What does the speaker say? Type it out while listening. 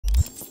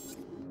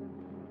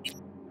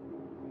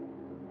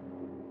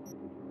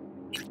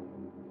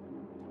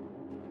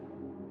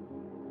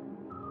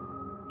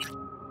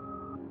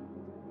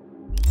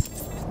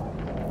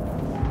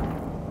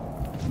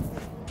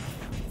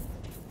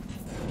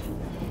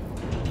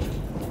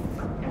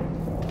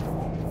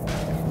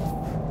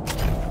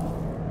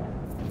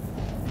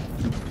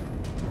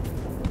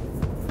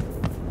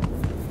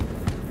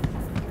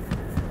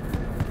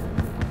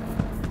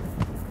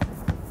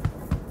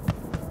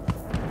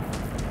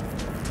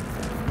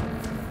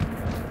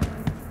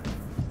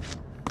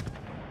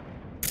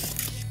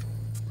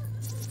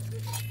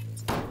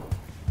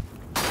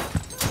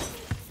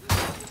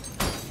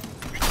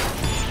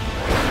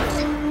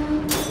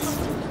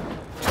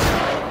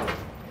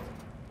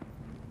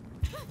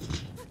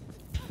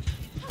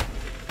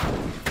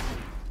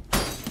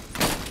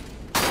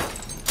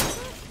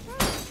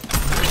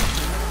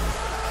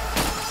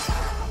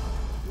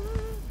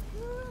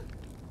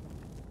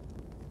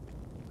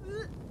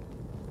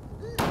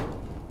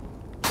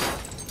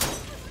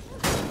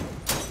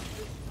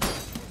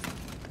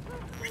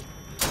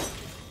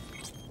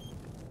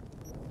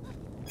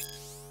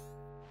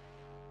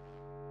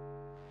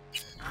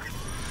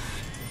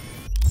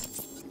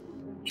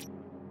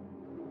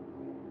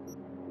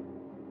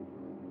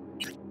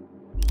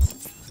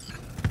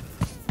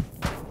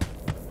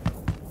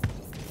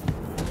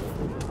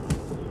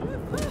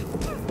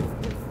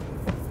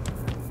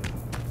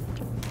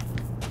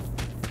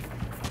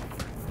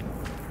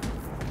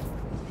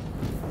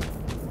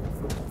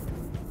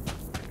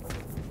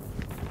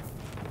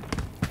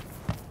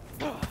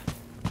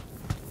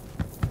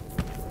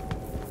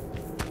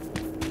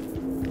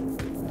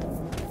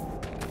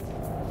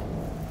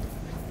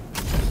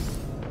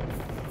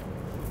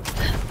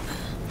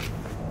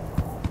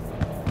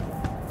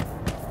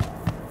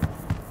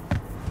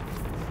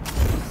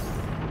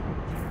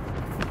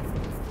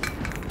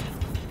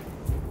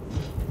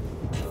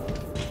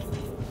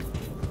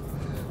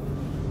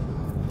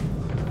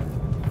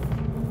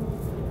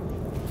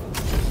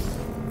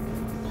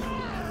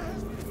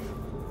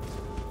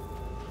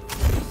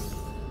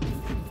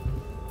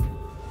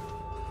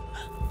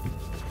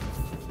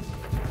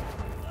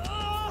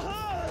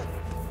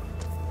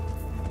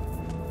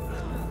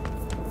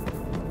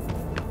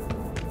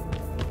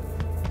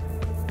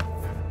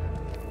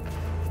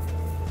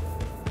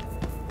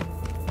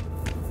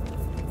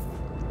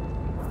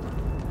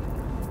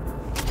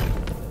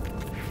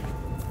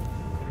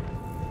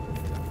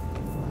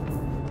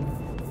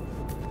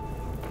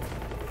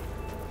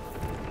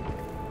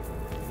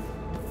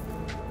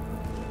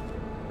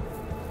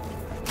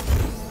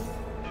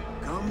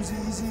Comes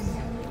easy,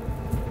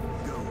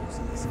 goes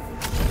easy.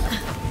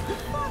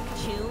 Fuck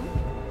you.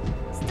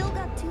 Still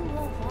got 2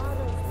 more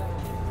bottles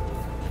left.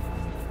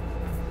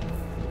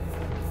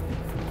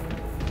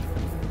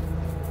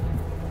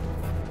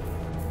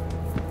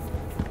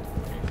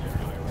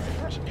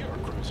 You are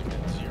cruising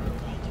at 0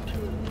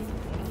 altitude with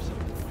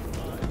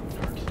 107.5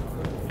 dark star.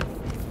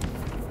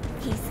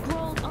 He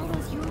scrolled all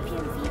those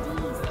European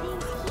VDs,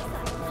 thinks he's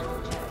got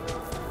intelligence.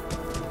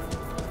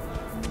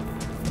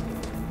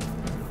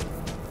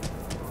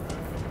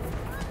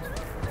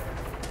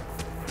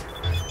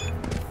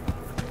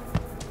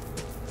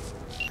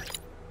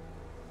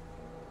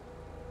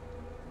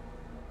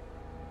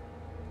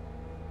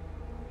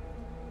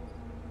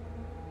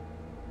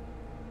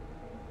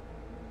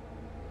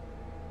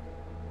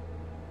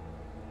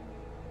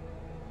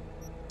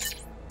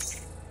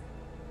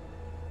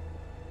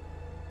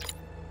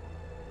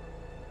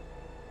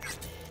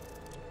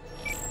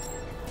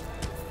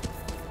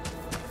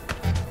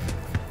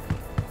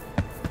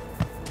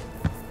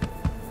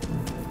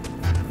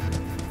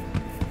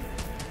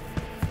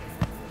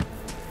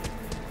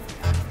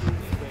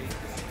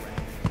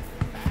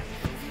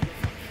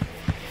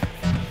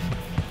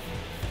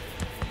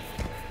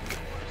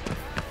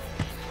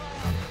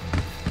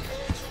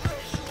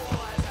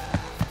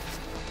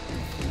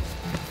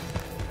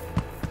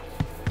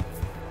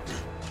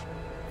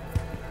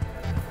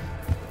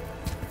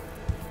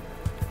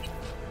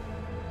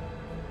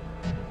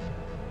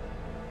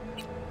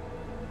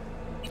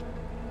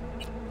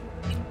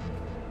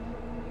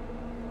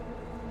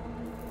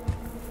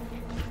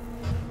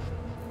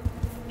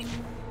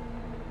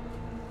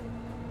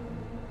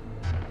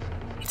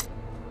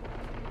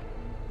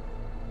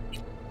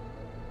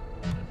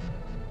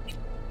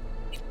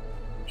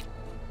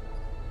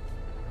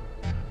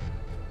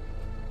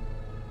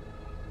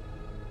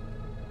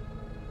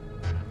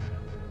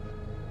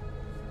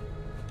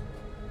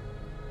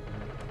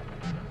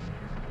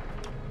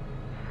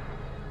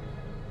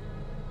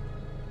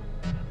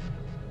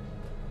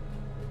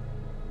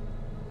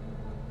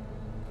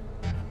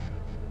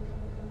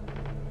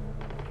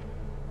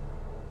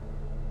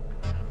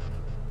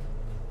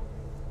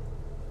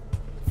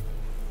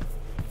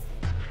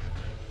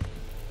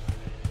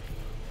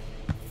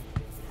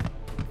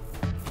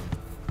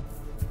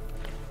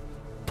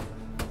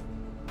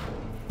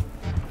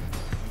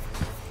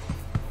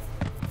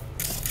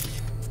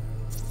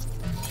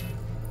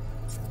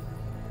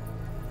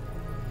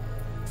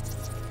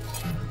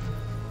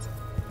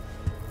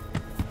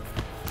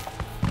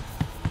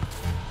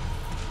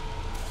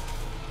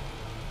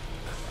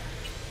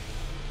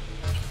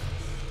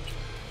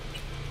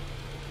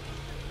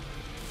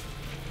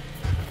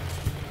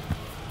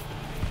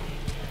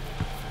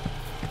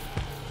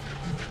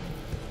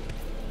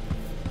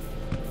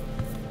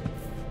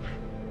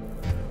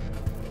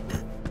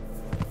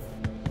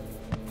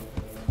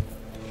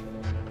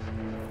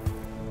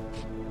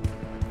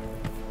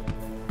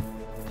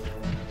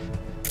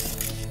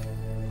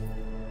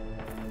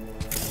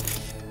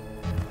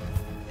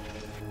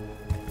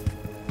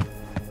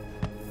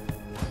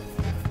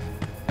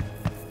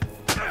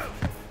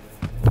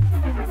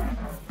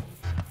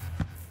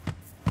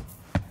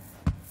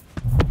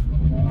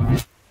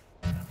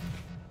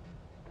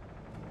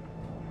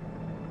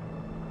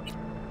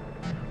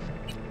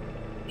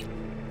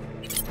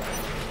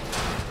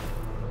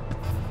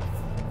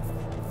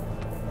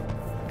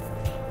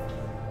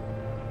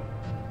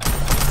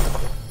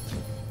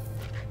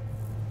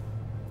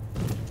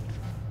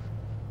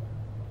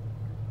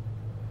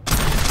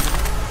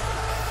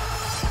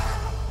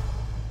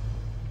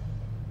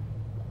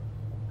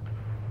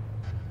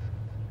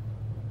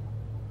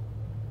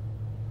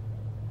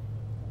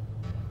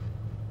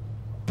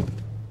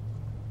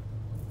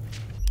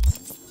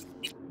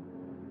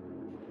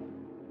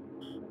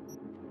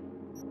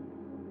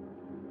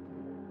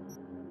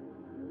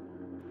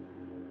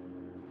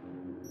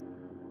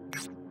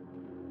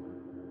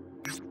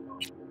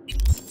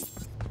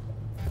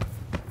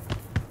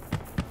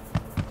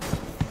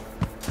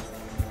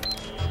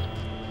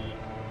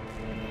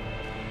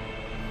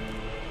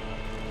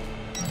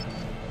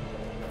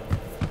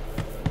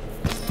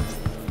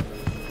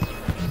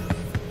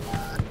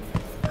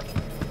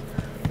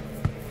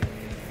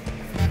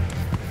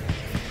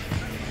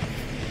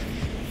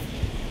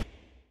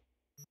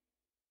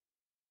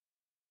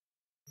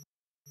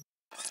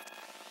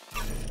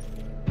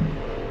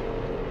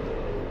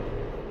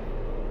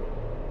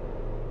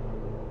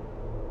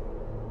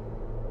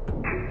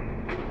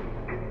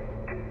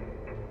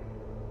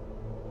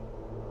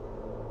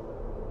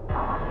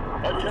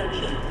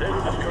 Attention, this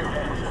is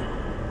Cortez.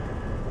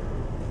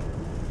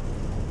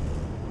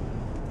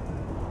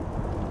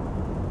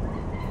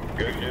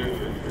 Good news.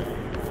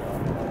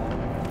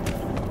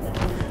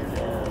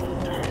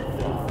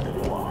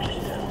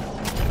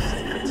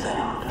 Safe and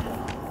sound.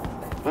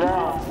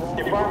 Now,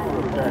 if I were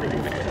a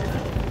betting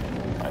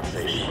man, I'd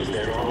say she was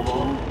there all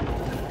along.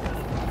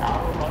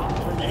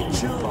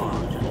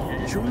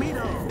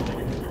 Chumito!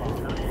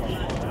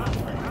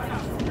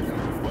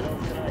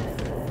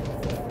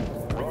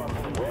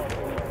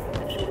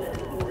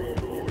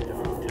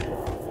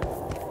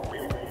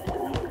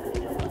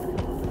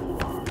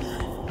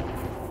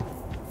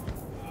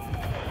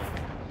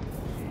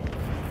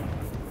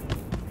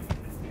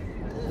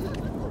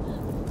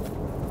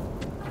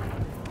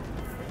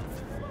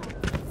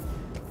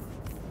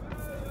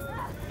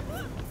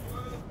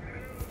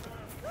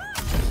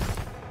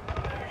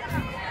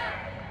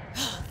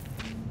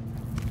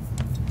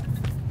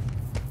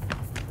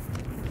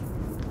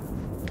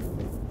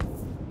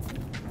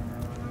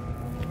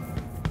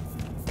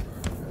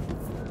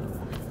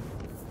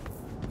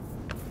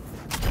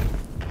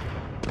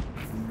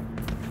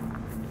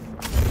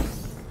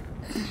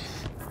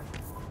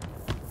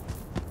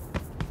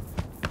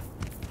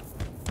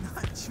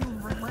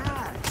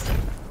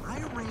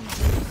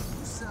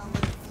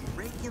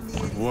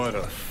 What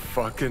a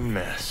fucking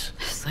mess.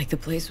 It's like the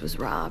place was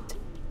robbed.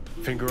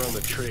 Finger on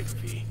the trigger,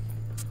 V.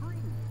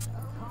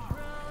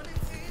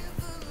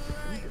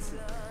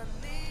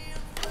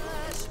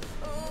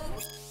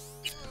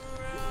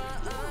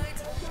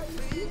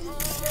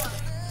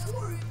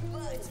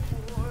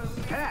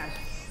 Cash?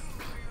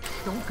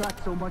 Don't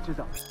got so much as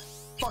a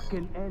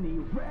fucking any.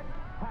 Wreck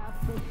half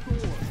the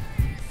store.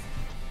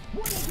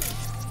 What is it?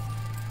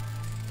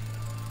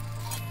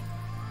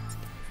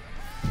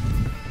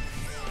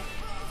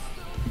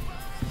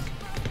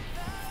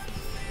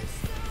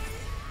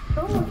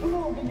 How much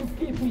longer you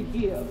keep me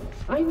here?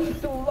 I need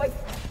to, like,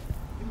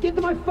 get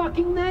my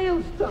fucking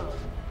nails done.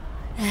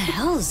 The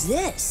hell's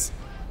this?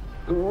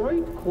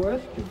 Great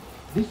question.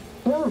 This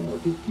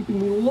pervert is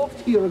keeping me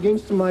locked here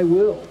against my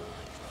will.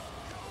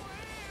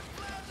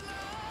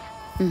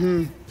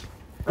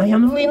 I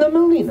am Lena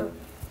Melina,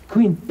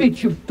 Queen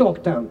Bitch of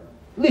Dogtown.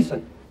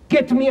 Listen,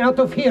 get me out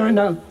of here and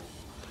I'll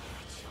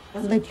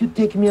let you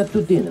take me out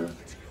to dinner.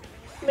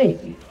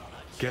 Maybe.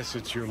 Guess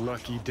it's your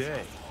lucky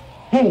day.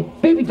 Hey,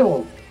 baby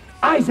doll,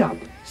 eyes up.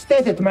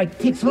 Stare at my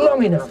tits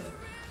long enough.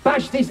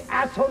 Bash this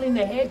asshole in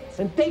the head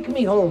and take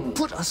me home.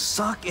 Put a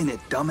sock in it,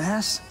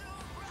 dumbass.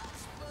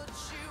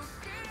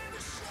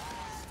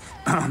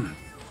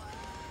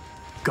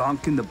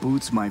 Gonk in the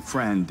Boots, my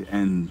friend,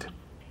 and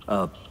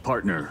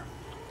partner,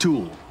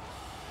 Tool.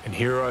 And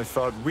here I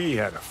thought we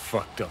had a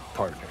fucked up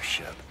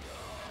partnership.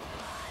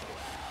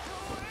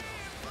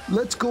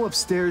 Let's go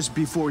upstairs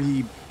before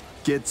he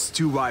gets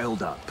too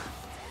riled up.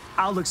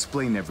 I'll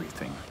explain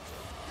everything.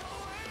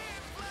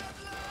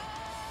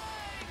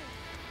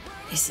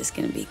 This is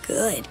gonna be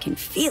good. Can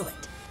feel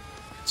it.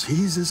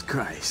 Jesus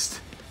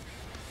Christ.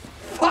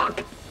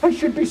 Fuck! I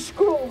should be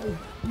scrolling.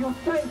 You're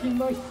tanking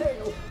my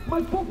sales,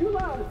 my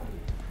popularity.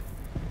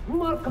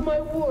 Mark my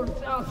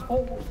words,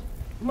 assholes.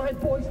 My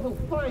boys will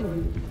find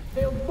you.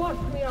 They'll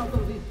bust me out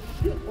of this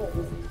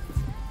shithole.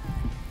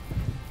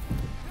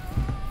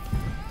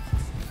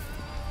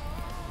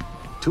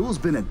 Tool's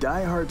been a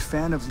die-hard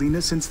fan of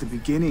Lena since the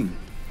beginning.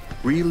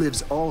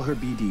 Relives all her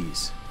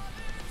BDs.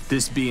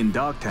 This being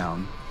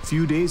Dogtown, a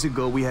few days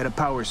ago we had a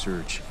power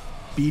surge.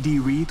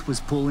 BD Reed was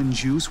pulling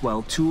juice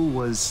while Tool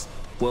was,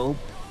 well,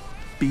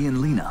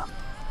 being Lena.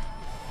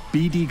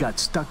 BD got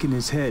stuck in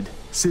his head,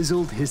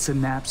 sizzled his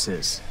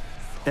synapses.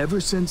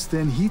 Ever since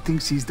then, he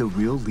thinks he's the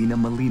real Lena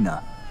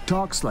Melina.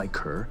 Talks like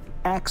her,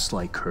 acts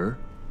like her,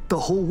 the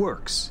whole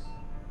works.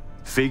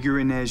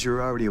 Figuring as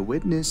you're already a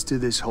witness to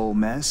this whole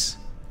mess,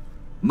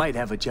 might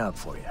have a job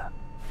for you.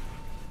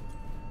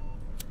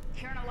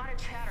 Hearing a lot of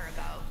chatter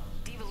about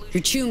devolution.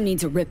 Your chum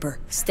needs a ripper.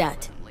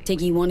 Stat.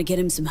 Take you want to get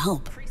him some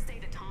help.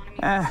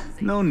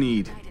 No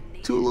need.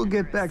 Tool will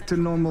get back to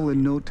normal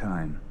in no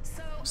time.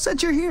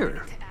 Said you're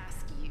here.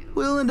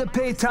 Willing to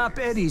pay top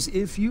eddies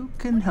if you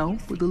can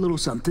help with a little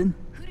something.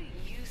 Who do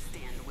you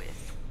stand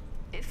with,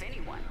 if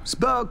anyone? It's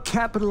about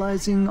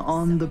capitalizing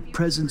on the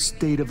present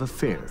state of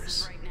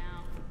affairs.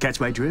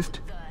 Catch my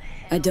drift?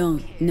 I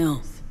don't.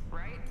 No.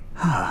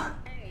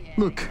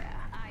 Look,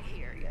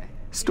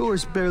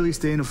 store's barely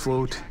staying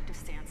afloat.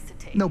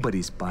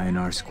 Nobody's buying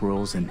our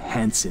squirrels and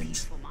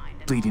Hansons,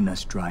 bleeding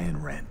us dry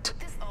in rent.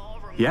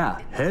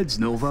 Yeah, heads,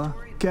 Nova,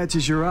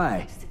 catches your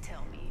eye.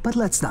 But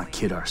let's not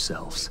kid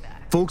ourselves.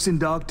 Folks in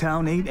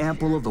Dogtown ain't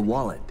ample of the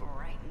wallet.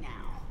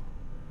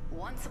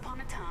 Once upon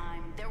a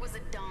time, there was a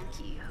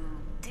donkey who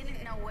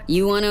didn't know what.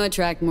 You want to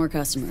attract more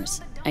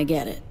customers. I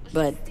get it.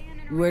 But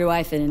where do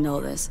I fit into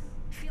all this?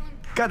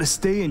 Gotta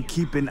stay and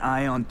keep an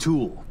eye on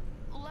Tool.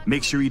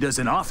 Make sure he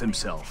doesn't off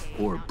himself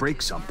or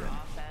break something.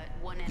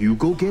 You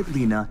go get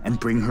Lena and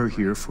bring her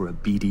here for a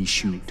BD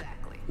shoot.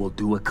 We'll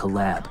do a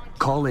collab.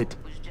 Call it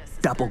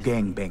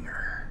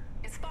Doppelgangbanger.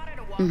 It spotted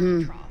a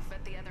water trough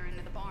at the other end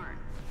of the barn.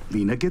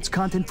 Lena gets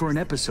content for an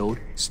episode,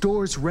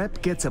 Store's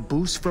rep gets a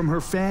boost from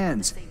her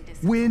fans.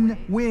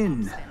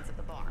 Win-win.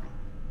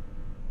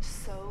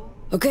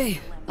 Okay,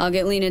 I'll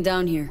get Lena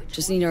down here.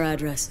 Just need her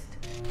address.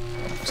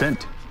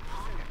 Sent.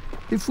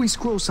 If we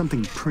scroll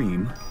something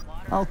preem,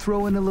 I'll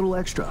throw in a little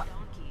extra.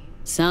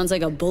 Sounds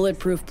like a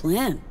bulletproof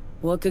plan.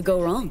 What could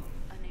go wrong?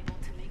 Unable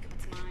to make up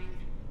its mind,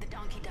 the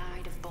donkey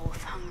died of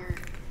both hunger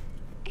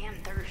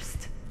and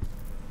thirst.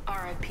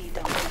 R.I.P.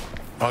 donkey.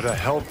 Ought to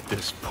help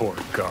this poor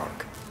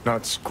gonk,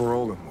 not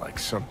scrolling like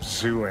some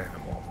zoo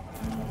animal.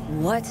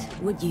 What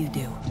would you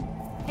do?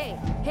 Hey,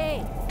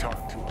 hey!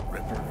 Talk to a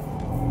ripper,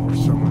 or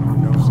someone who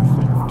knows a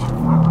thing or two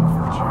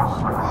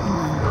about virtues.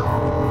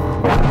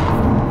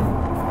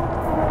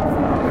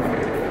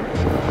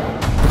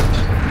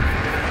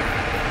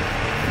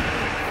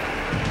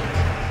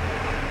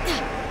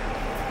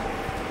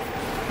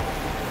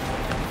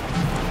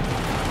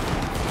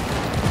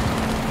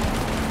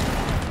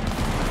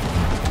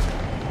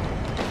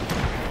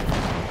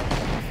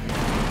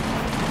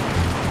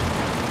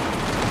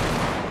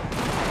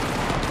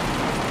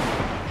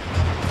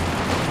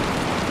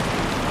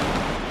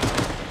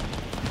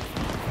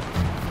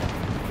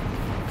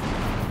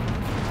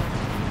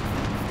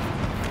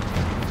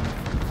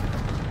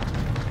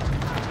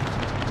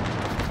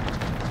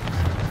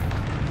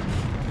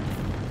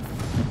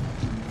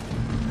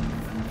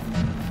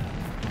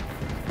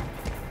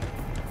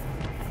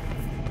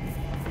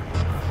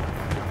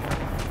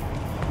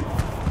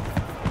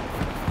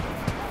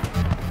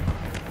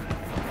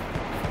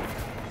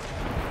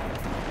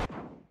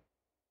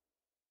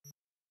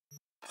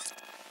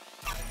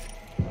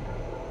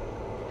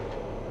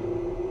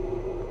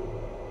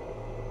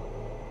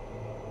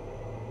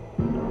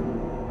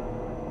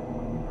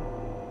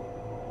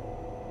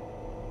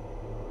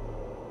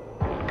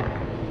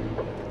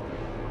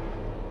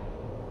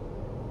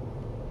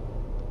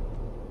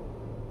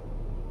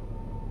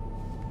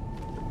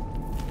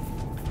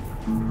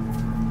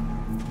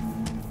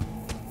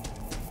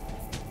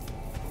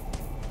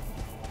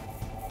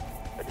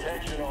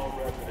 Attention all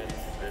residents,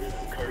 this is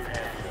Kurt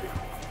Hansen.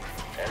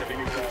 Enemy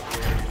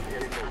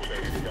collaborators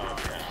infiltrated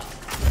downtown.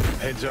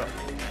 Heads up.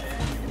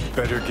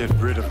 Better get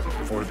rid of them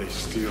before they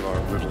steal our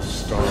little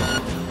star.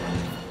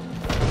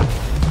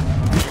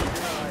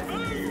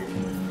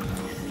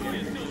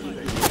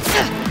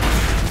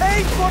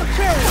 Hey, for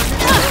kill!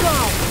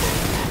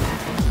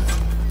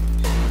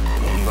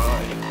 Oh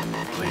my,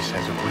 place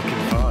has a wicked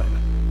vibe.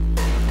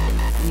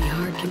 It'll be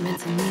hard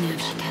convincing Lena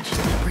if she catches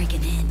me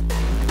breaking in.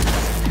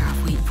 Better off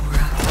waiting for her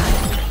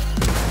outside.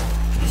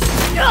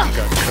 Got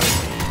company.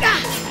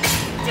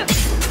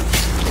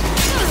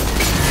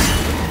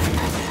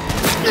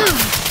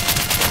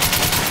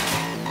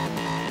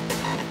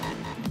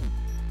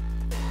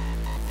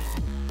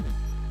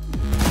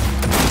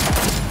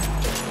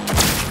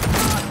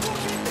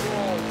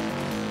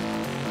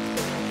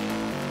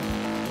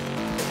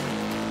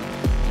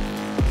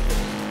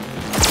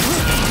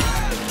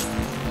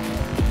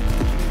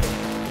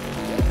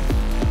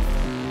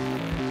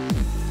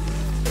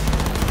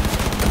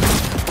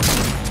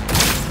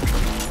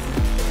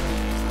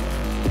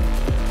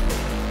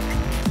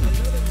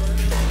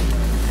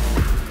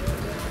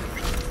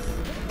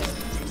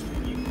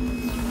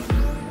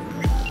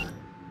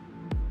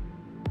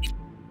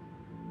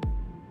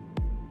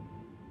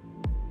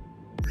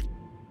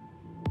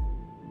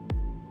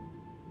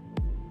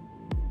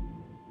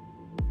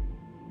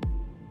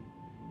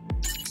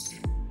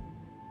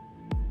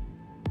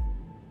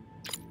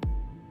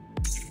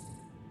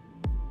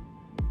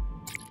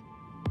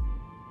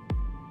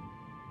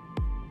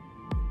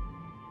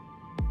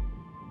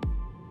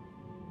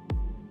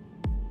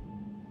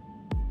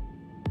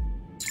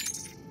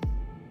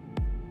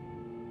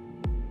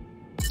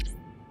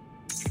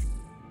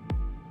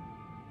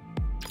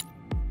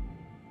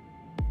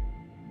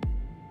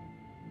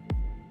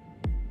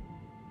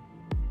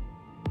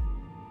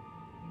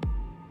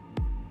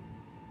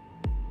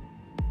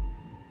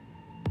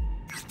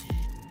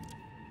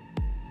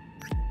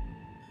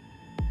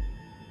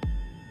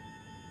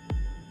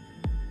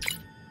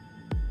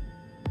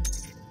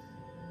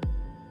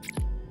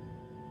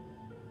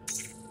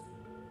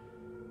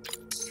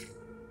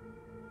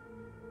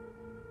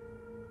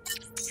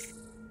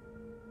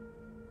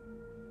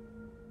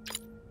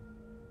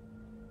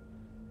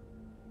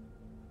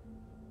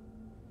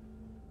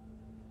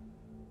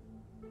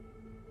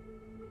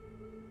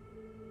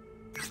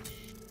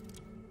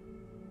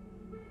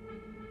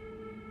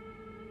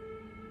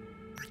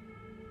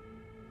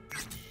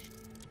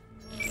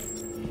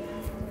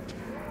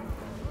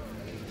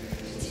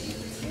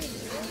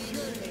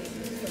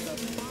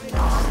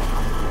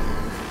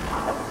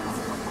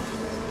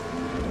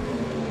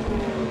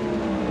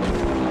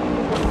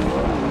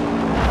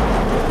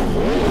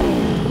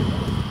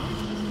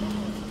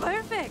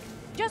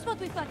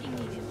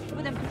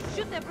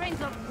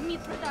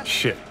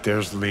 Shit,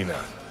 there's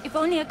Lena. If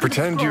only I could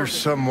Pretend you're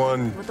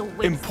someone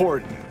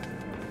important.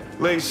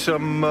 Lay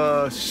some,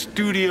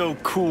 studio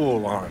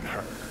cool on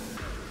her.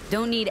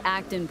 Don't need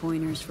acting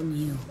pointers from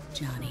you,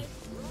 Johnny.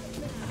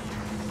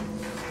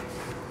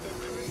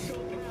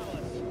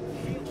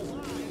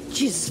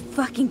 Jesus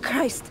fucking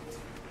Christ.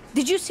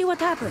 Did you see what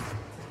happened?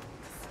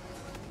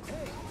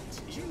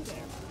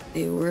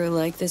 They were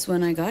like this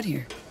when I got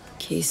here.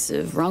 Case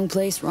of wrong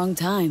place, wrong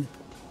time.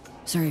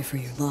 Sorry for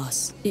your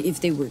loss.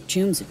 If they were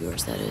tunes of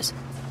yours, that is.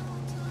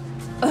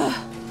 Ugh,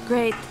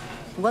 great.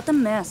 What a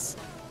mess.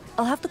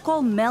 I'll have to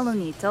call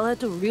Melanie, tell her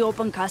to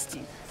reopen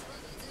casting.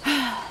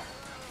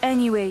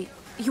 Anyway,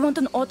 you want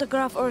an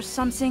autograph or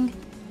something?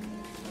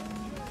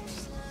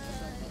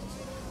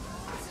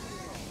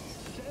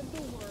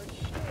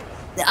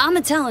 I'm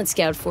a talent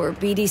scout for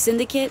BD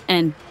Syndicate,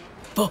 and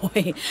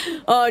boy,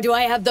 oh, do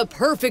I have the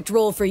perfect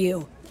role for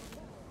you.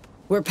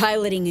 We're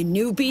piloting a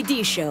new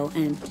BD show,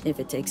 and if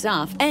it takes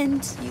off,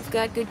 and you've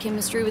got good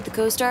chemistry with the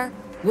co-star,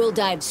 we'll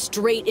dive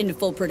straight into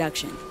full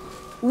production.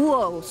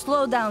 Whoa,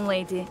 slow down,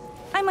 lady.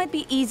 I might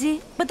be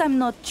easy, but I'm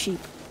not cheap.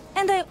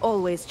 And I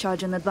always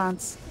charge in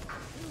advance.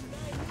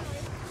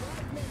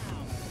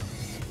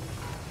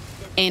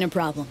 Ain't a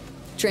problem.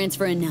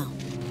 Transfer in now.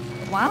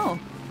 Wow.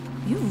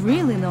 You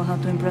really know how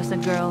to impress a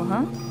girl,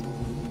 huh?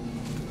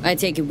 I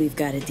take it we've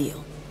got a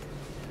deal.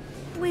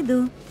 We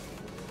do.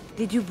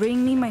 Did you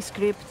bring me my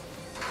script?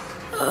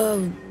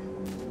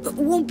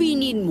 Won't be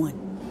needing one.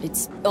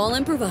 It's all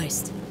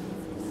improvised.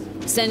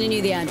 Sending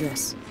you the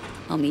address.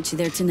 I'll meet you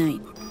there tonight.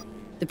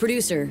 The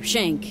producer,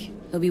 Shank,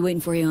 he'll be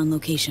waiting for you on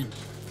location.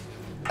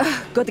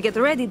 Got to get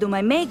ready, do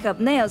my makeup,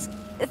 nails.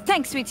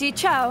 Thanks, sweetie.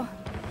 Ciao.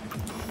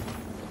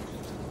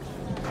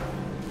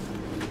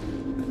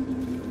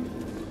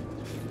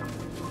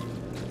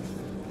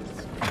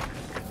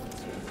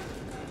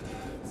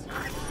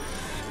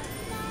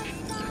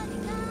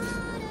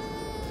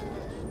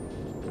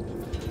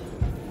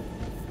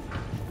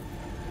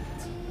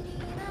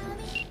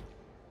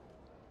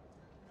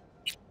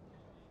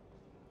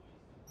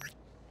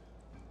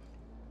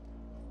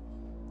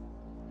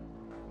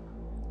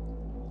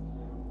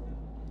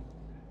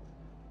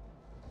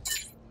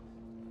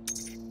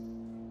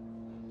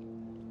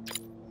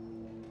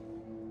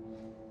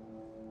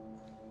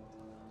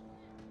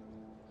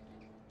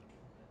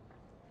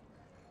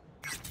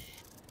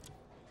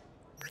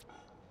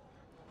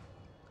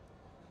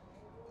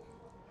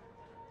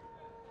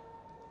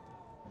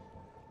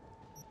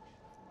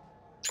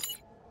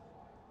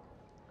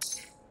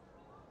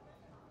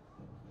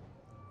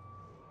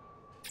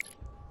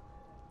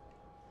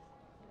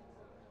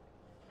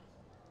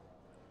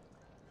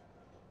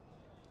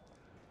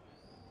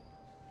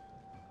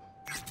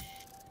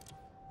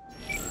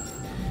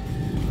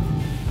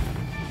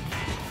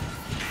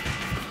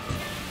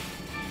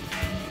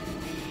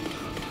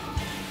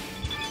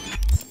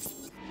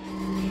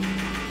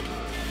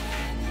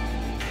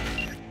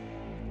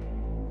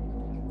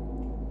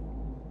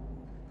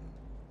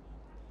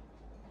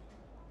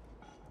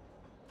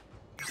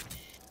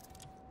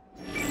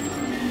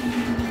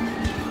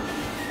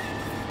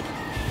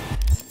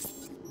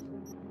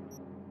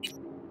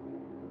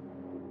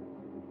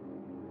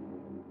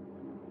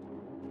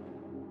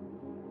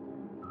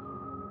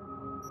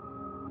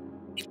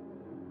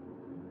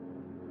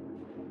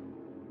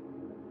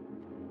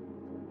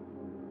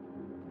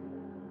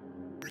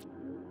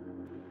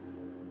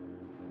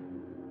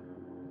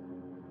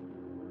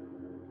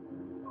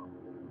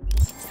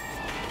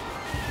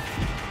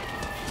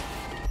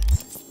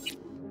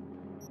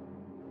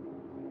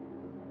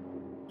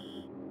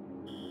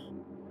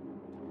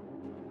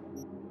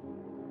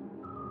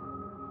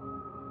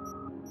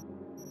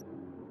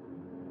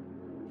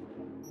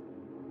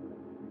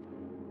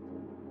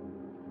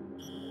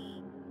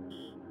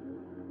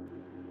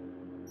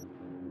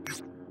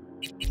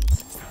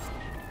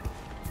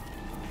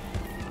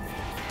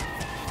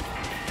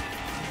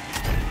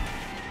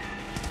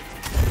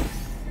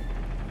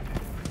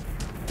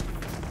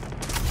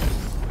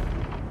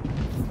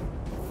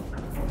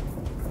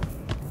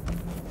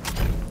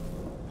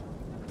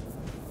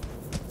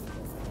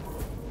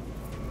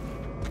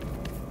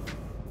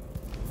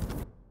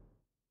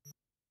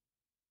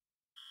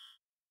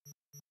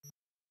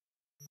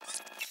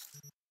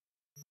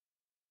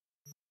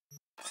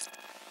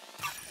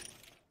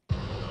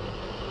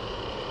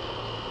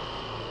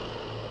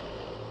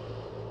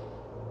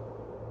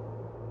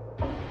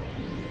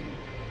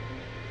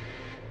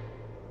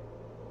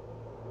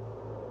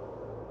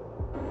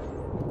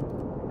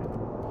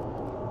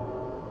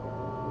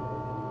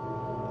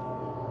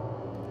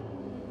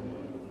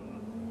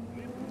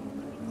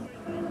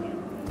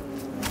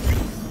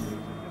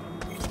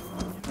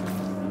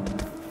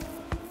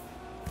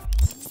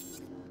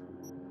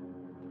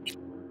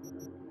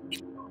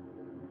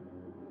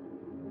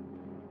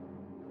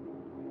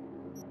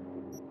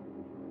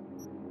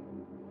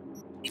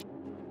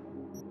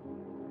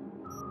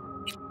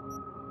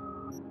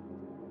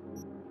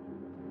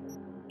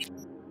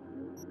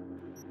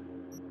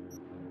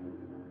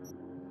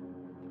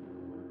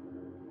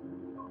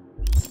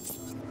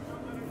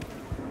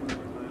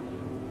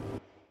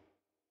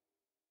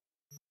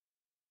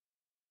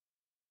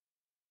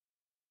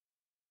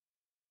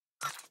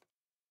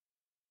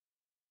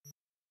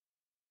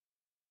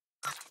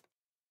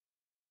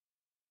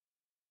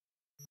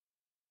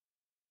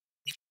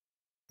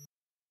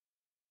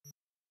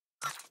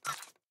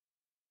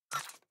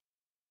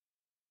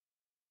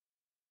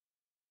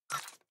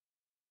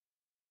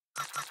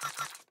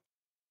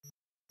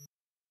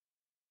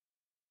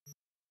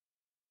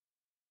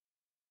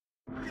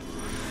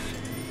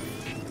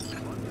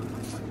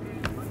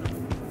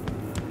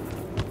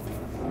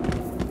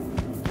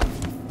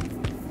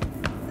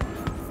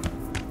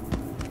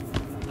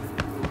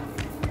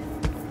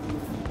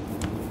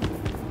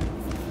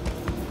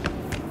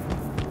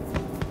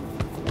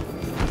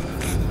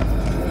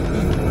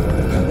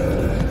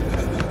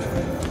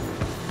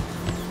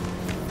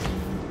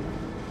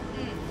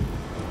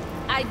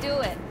 I do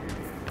it.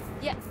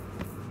 Yeah.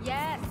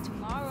 Yes,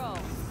 tomorrow.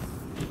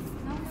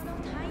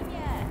 No, time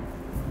yet.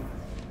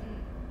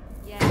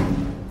 Yes,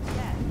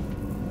 yes.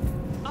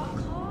 Of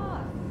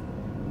course.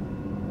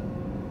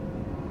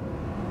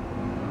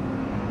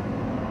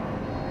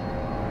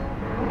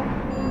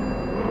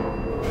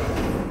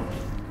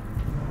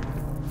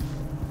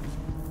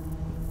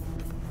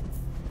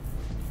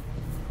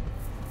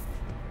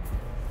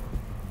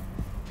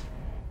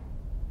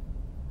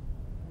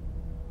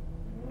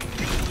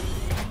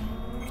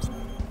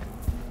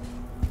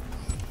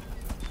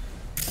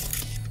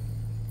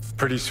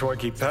 Pretty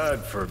swanky pad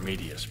for a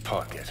media's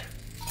pocket.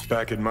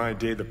 Back in my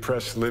day, the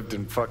press lived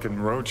in fucking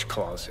roach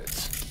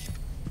closets.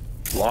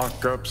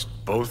 Lockups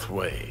both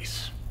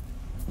ways.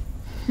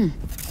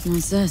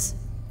 What's this?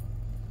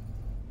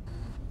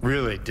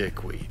 Really,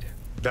 dickweed.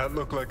 That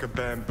looked like a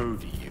bamboo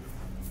to you.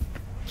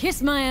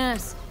 Kiss my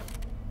ass.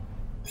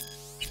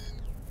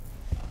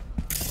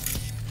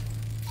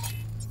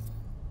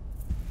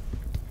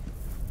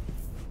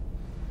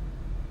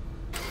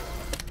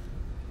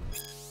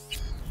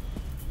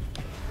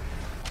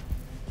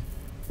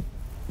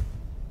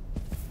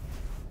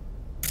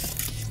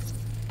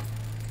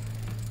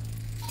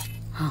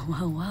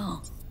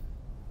 Well.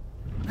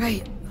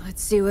 Right,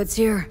 let's see what's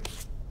here.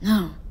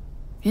 No,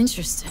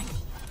 interesting.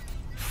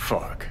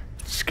 Fuck.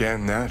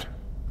 Scan that.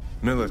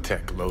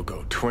 Militech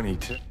logo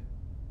 22.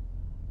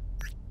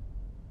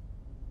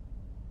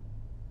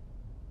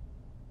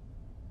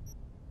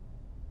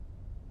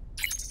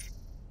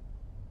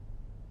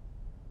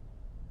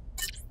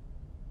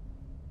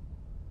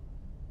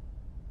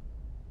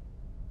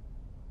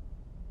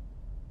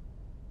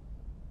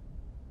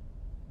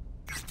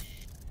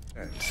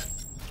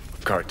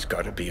 Card's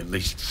gotta be at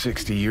least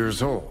 60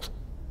 years old.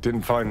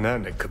 Didn't find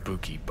that in a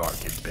kabuki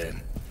bargain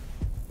bin.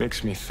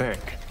 Makes me think,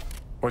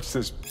 what's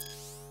this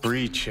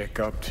Bree chick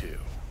up to?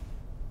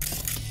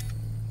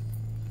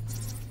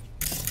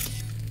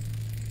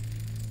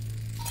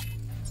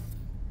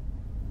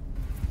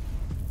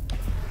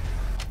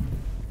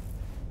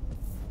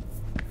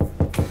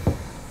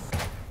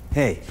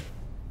 Hey,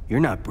 you're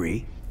not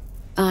Bree.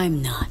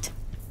 I'm not.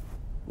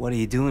 What are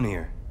you doing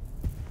here?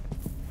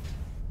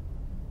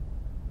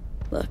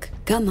 Look,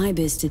 got my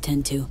biz to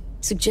tend to.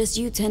 Suggest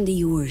you tend to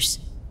yours.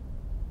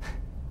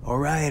 All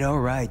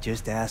right,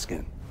 just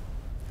asking.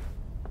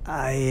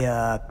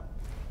 I,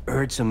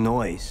 heard some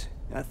noise.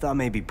 I thought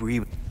maybe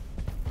Bree...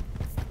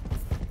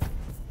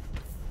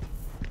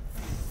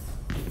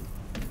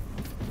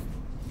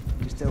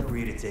 Just tell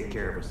Bree to take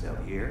care of herself,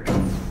 you hear?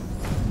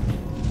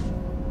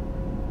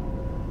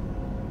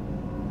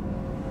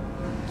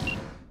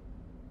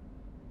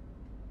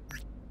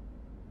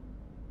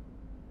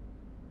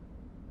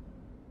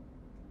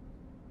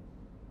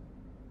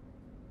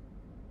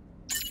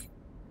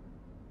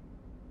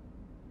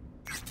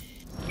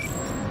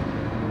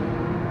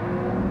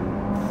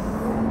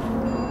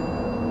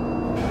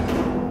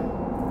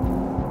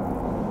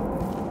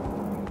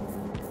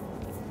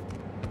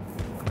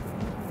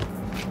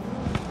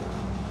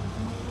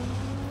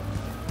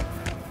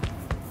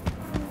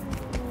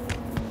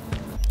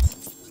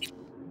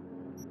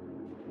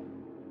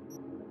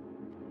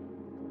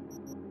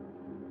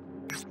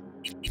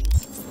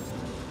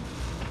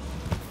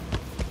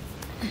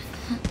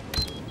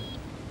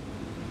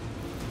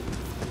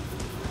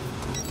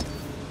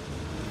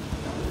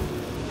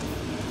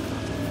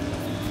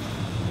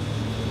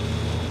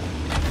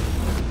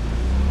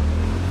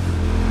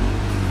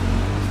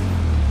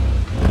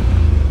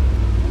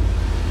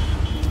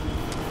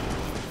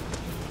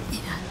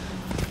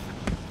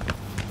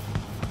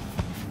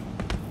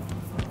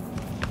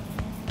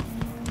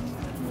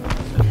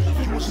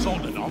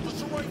 Assaulted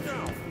officer right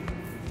now.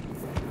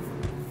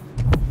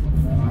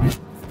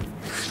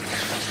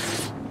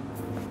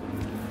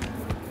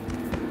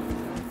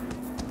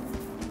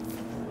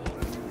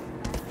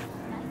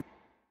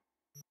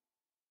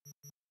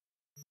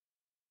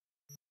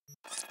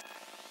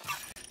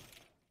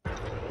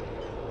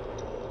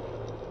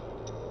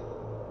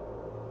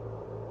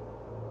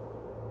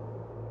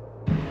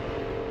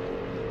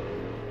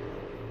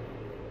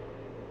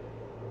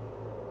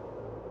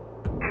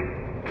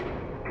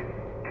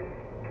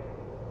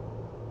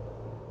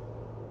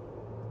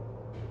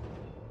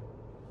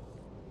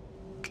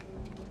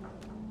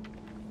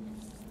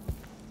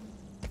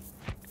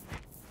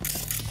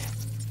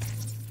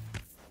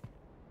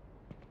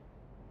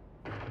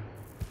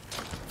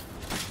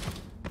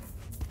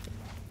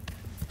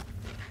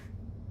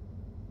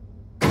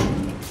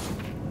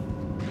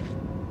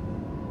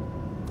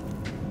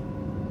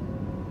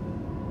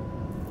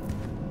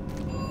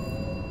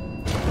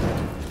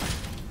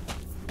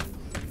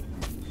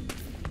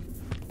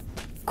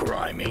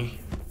 grimy.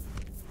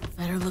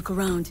 Better look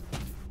around.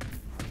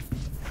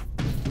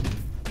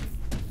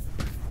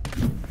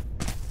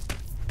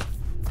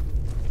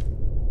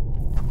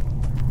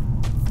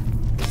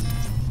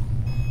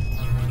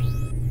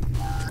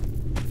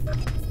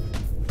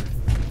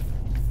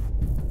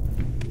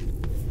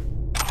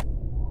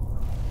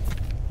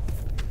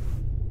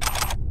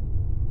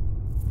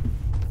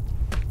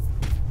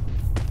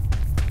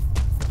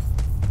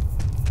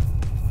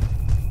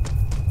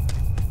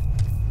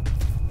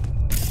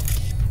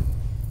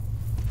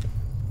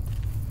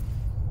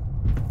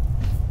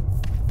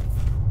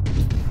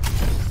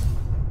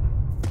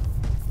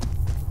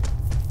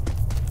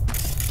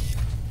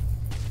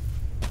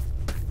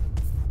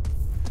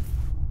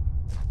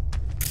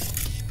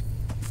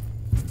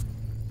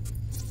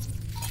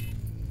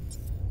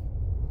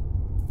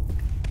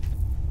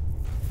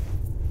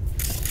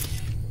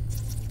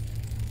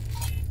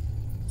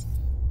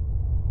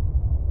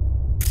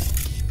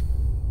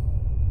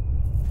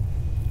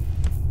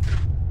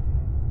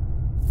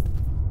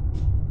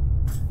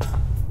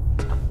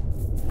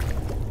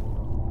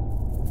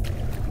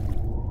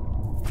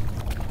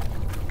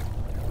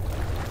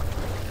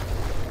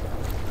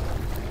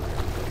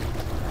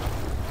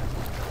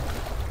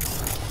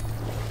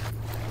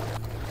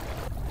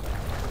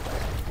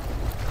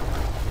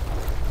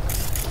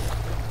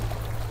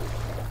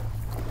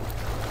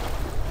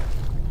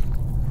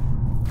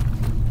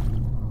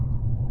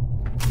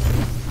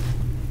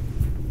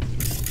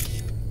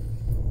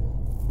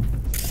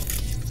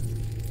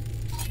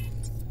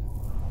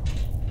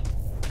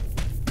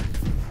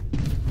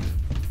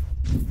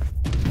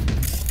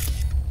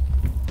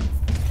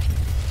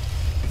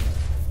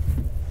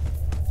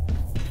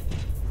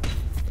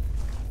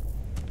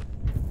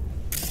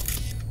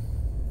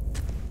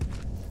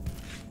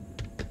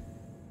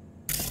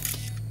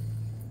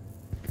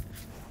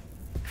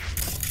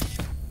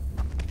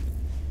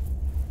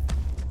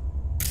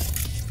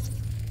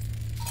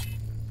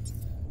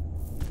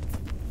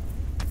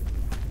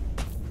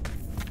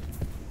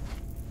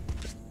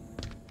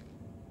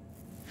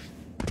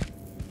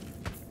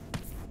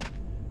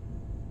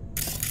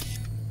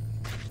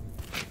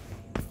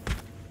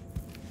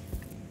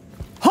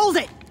 Hold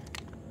it!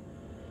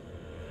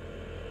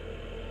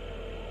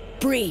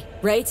 Bree,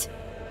 right?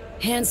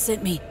 Hans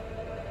sent me.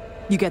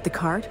 You get the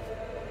card?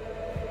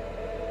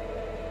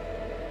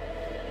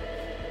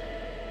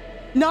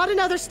 Not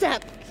another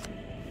step!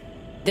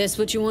 This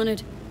what you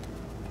wanted?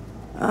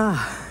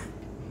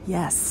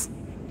 Yes.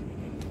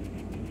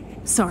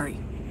 Sorry.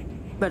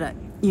 But,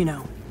 you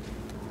know,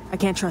 I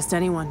can't trust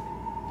anyone.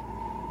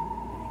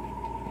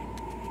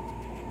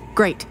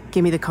 Great,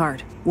 give me the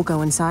card. We'll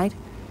go inside.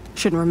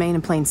 Shouldn't remain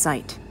in plain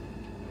sight.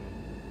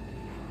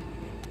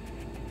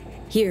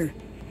 Here.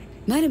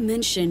 Might have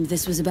mentioned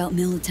this was about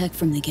Militech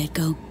from the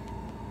get-go.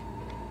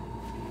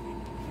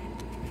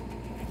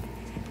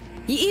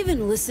 You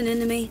even listening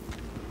to me?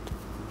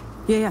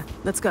 Yeah,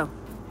 let's go.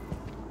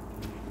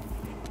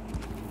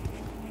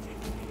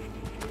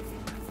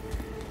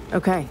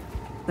 Okay,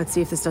 let's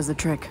see if this does the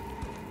trick.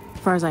 As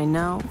far as I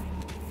know,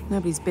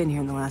 nobody's been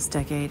here in the last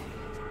decade.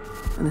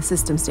 And the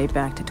systems date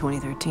back to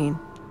 2013.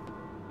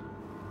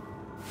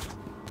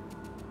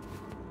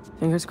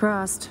 Fingers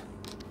crossed.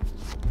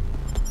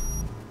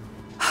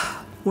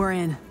 We're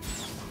in.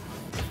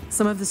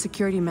 Some of the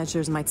security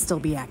measures might still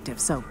be active,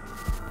 so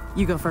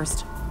you go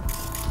first.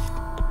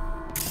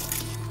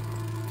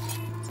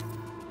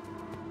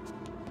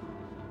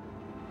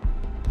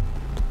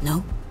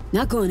 No,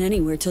 not going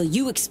anywhere till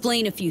you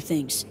explain a few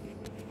things.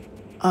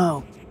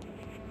 Oh.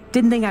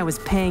 Didn't think I was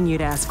paying you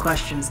to ask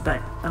questions,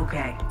 but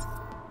okay.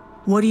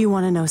 What do you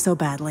want to know so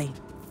badly?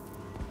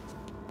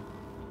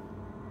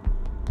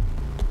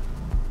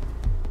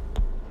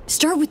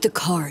 Start with the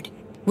card.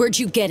 Where'd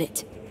you get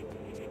it?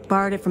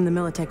 Borrowed it from the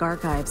Militech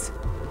archives.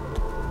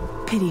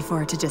 Pity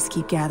for it to just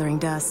keep gathering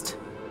dust.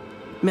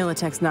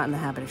 Militech's not in the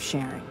habit of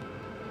sharing.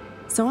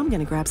 So I'm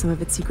gonna grab some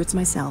of its secrets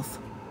myself.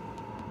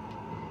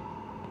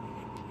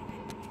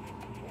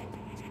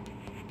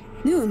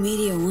 Knew a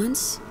media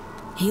once.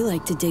 He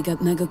liked to dig up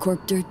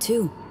Megacorp dirt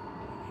too.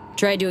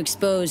 Tried to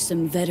expose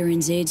some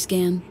Veterans Aid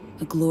scam,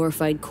 a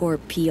glorified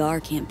Corp PR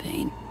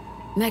campaign.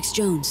 Max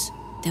Jones,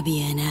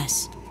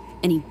 WNS.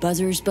 Any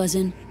buzzers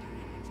buzzing?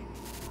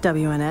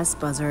 WNS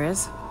buzzer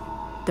is.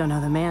 Don't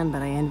know the man,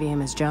 but I envy him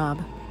his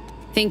job.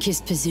 Think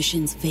his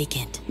position's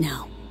vacant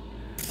now.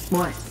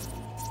 What?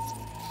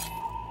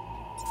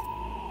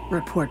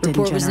 Report didn't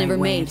Report was generate never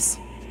waves.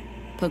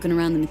 made. Poking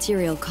around the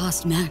material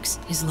cost Max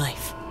his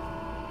life.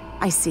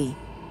 I see.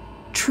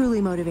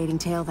 Truly motivating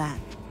tale, that.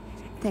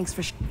 Thanks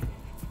for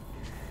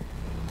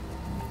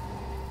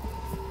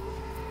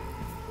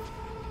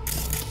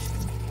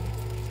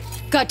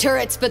Got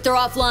turrets, but they're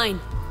offline.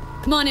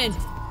 Come on in.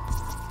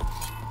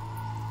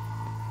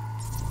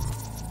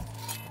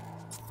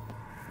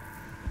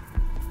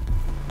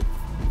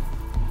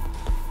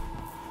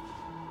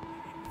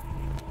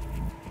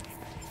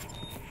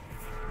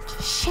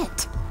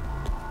 Shit!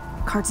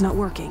 Card's not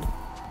working.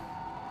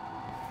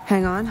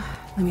 Hang on.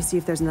 Let me see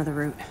if there's another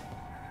route.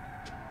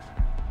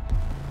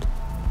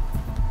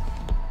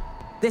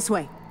 This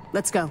way.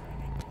 Let's go.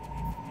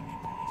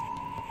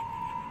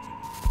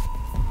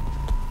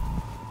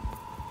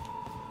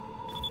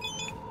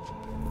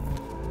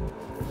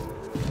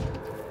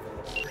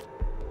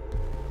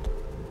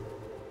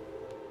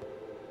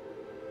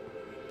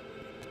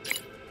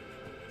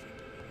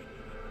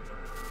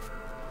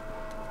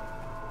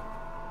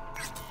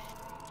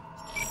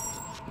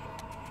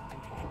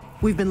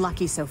 We've been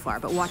lucky so far,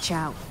 but watch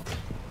out.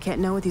 Can't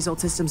know what these old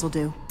systems will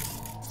do.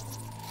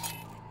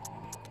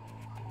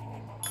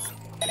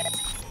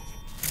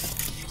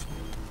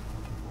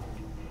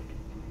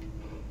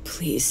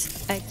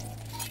 Please, I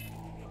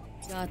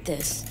got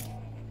this.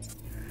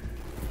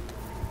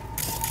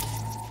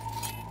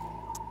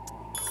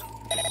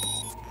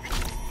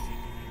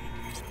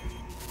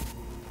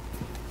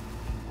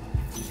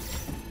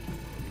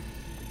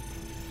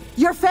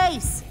 Your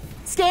face!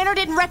 Scanner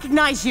didn't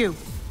recognize you!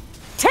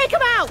 Take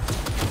him out!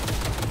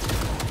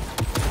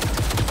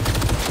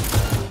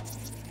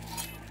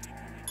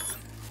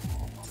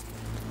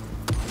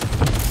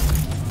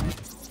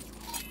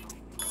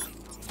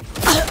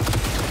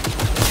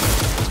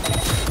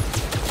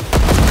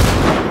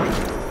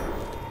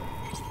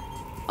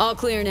 All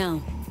clear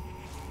now.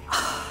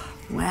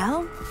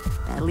 Well,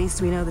 at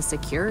least we know the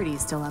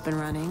security's still up and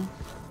running.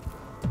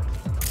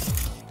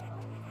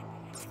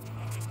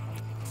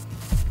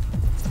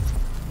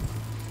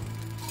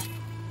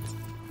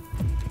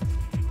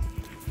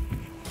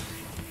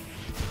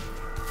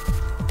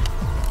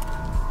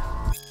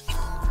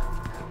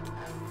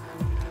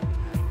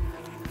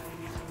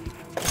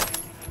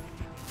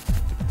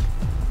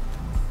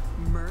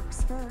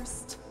 Mercs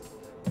first.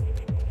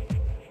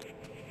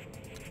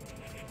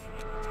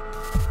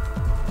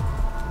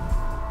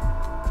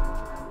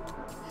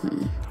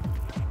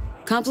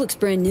 Comp looks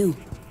brand new.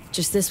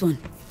 Just this one.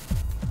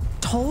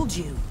 Told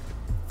you.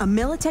 A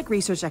Militech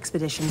research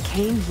expedition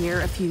came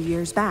here a few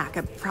years back.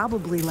 I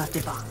probably left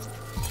it behind.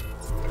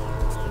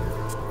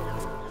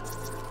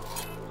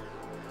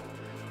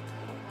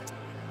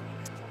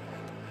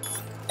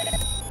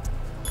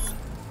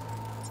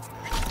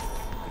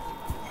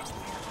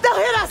 They'll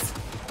hit us!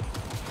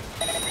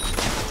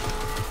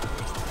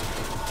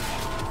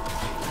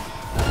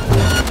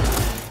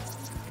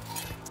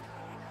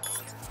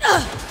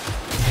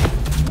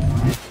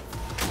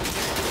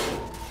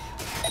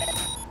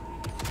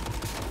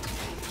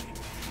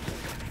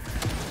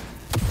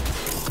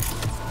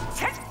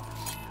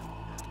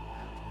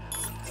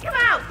 Come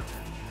out!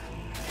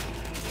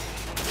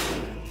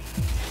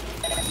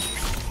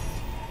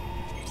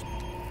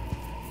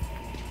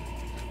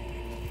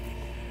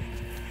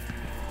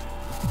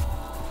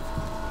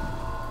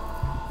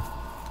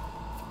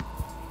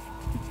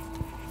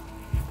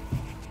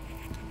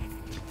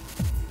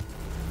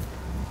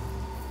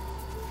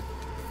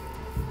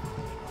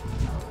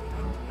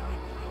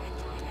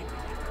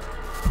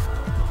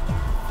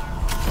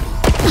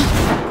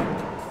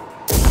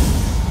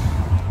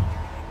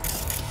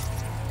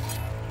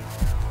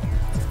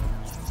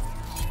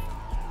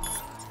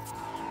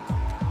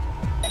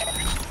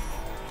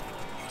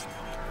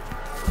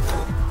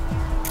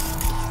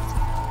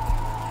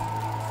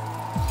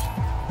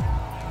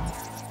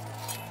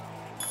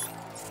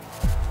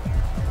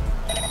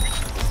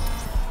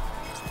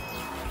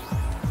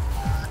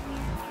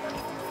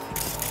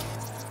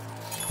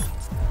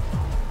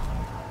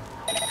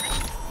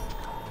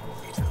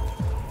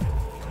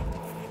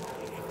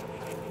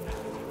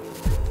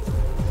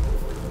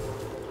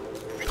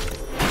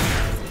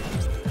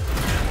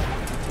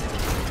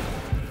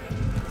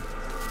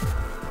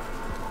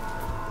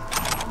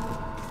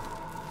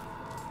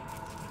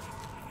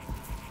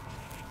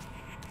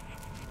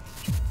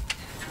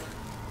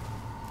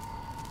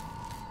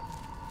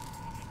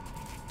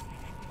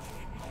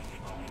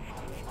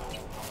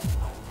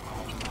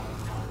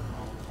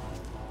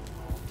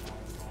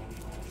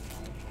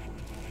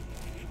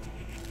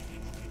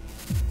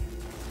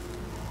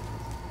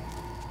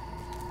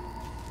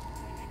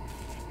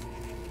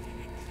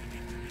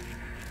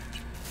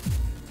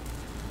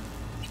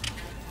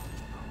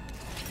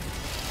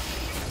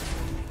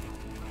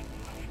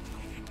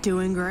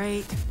 Doing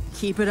great.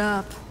 Keep it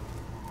up.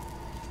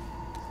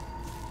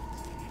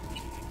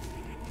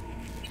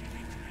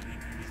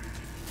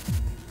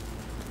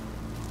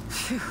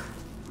 Phew.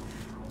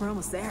 We're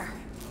almost there.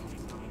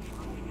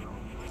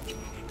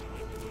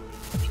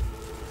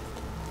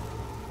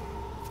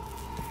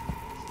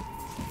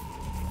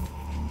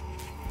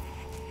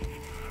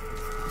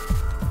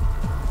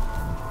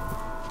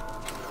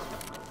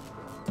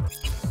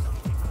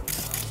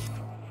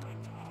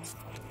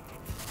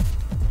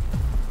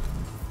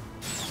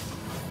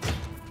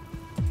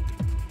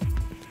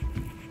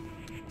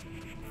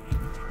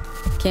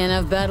 Can't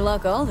have bad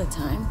luck all the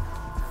time.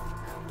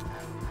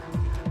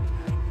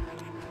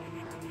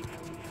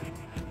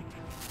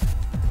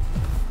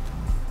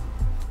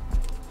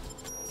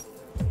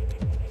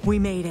 We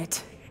made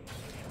it.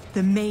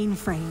 The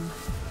mainframe.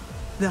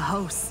 The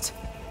host.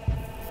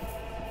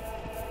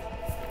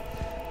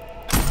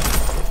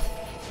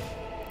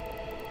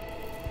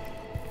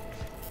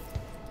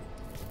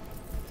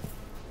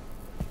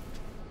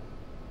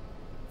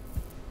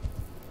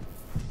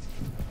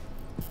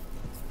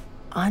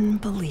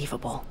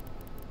 Unbelievable.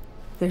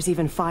 There's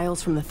even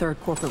files from the Third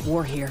Corporate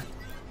War here.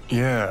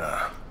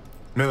 Yeah.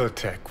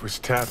 Militech was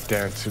tap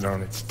dancing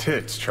on its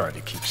tits trying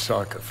to keep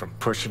Sokka from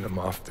pushing him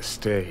off the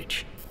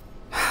stage.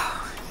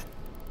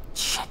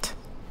 Shit.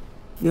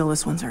 The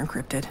oldest ones are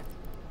encrypted.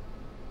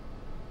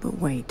 But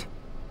wait.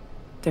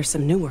 There's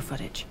some newer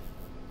footage.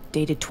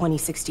 Dated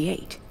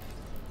 2068.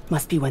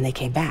 Must be when they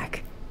came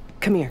back.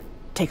 Come here,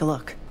 take a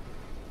look.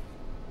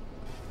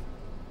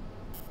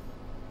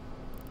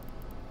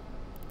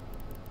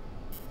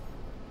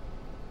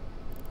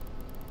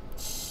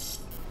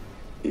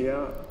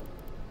 Yeah.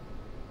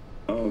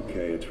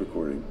 Okay, it's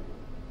recording.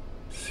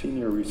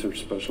 Senior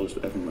Research Specialist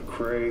Evan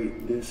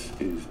McCrae, this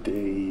is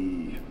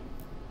day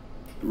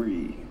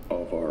 3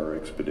 of our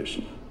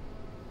expedition.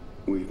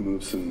 We've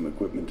moved some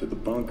equipment to the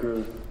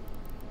bunker.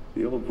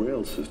 The old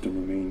rail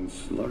system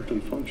remains largely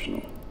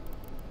functional.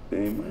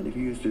 They might have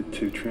used it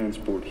to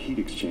transport heat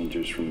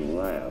exchangers from the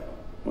lab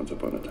once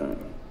upon a time.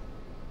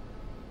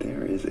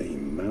 There is a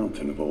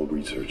mountain of old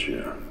research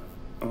here.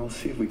 I'll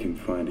see if we can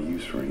find a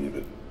use for any of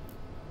it.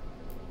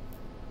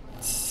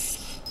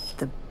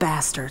 The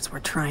bastards were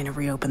trying to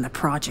reopen the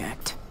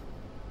project.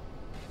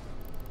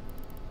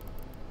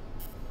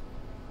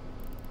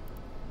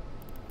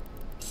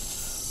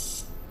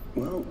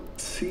 Well,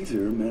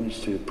 Caesar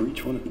managed to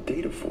breach one of the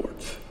data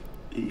forts.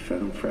 He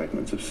found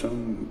fragments of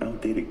some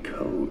outdated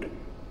code.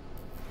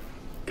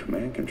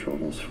 Command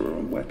controls for a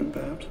weapon,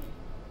 perhaps?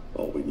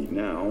 All we need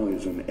now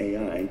is an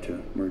AI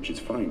to merge its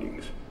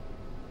findings.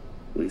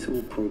 Lisa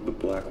will probe the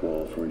black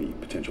wall for any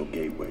potential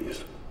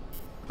gateways.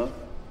 Huh?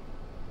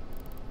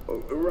 Oh,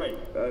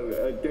 right.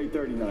 Day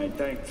 39.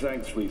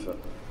 Thanks, Lisa.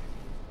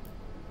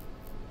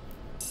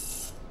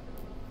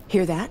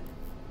 Hear that?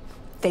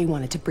 They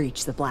wanted to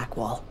breach the black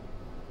wall.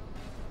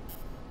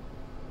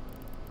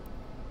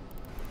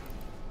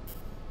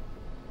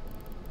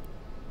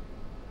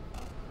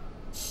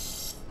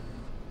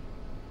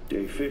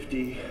 Day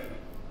 50,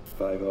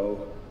 50.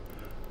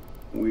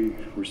 We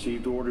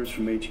received orders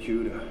from HQ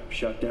to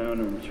shut down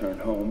and return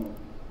home.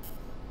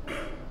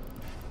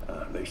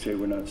 They say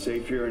we're not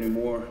safe here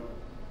anymore.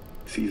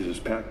 Caesar's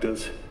packed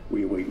us.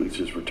 We await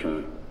Lisa's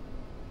return.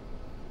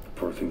 The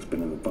poor thing's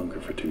been in the bunker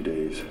for 2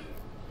 days.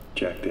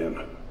 Jacked in.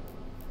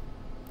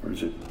 Or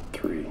is it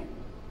 3?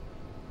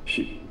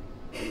 She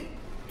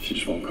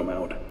just won't come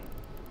out.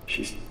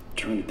 She's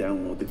trying to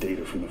download the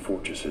data from the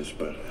fortresses,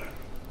 but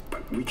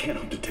we can't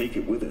hope to take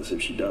it with us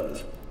if she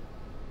does.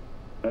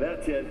 Now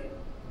that's it.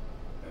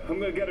 I'm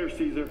gonna get her,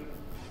 Caesar.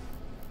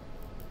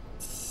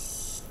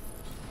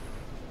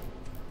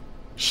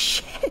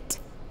 Shit!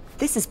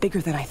 This is bigger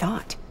than I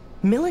thought.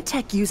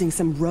 Militech using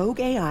some rogue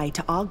AI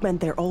to augment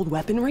their old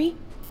weaponry?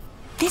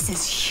 This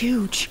is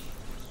huge.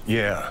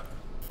 Yeah.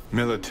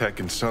 Militech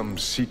and some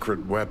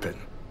secret weapon.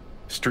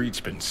 Street's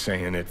been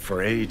saying it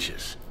for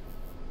ages.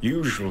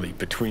 Usually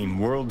between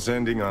worlds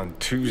ending on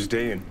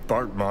Tuesday and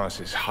Bart Moss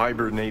is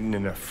hibernating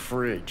in a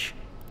fridge.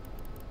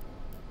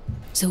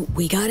 So,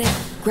 we got it.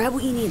 Grab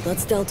what you need,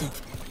 let's Delta.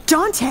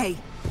 Dante!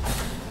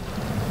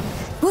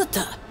 What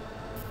the?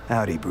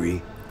 Howdy,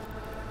 Bree.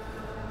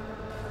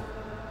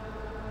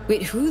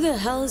 Wait, who the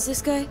hell is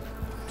this guy?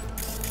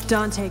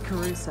 Dante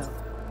Caruso.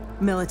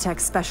 Militech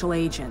special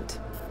agent.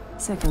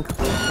 Second.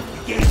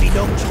 You gave me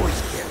no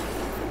choice here.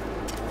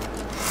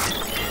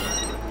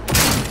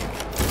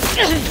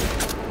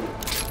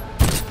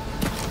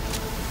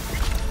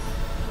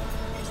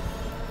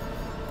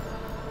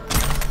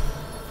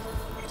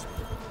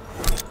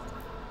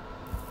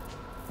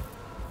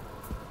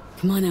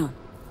 Come on out.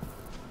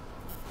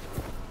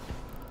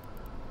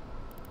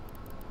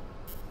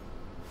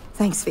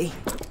 Thanks, V.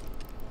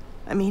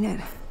 I mean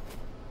it.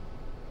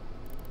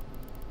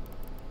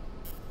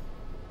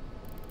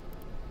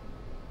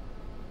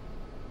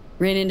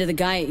 Ran into the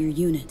guy at your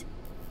unit.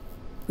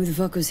 Who the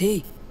fuck was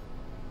he?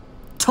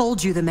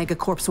 Told you the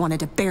Megacorps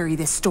wanted to bury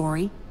this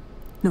story.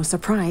 No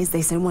surprise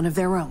they sent one of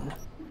their own.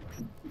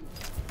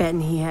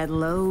 Betting he had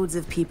loads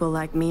of people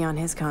like me on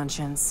his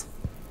conscience.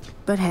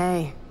 But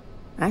hey,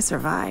 I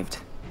survived.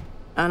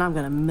 And I'm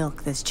gonna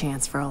milk this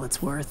chance for all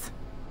it's worth.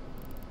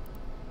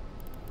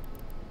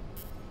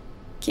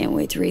 Can't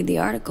wait to read the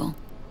article.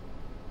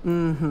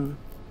 Mm-hmm.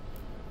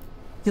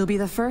 You'll be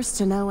the first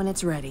to know when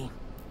it's ready.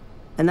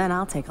 And then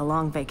I'll take a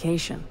long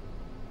vacation.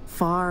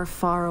 Far,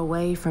 far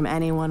away from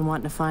anyone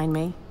wanting to find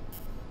me.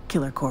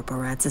 Killer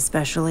corporats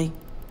especially.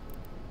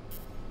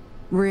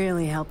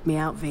 Really helped me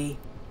out, V.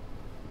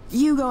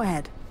 You go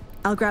ahead.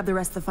 I'll grab the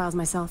rest of the files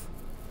myself.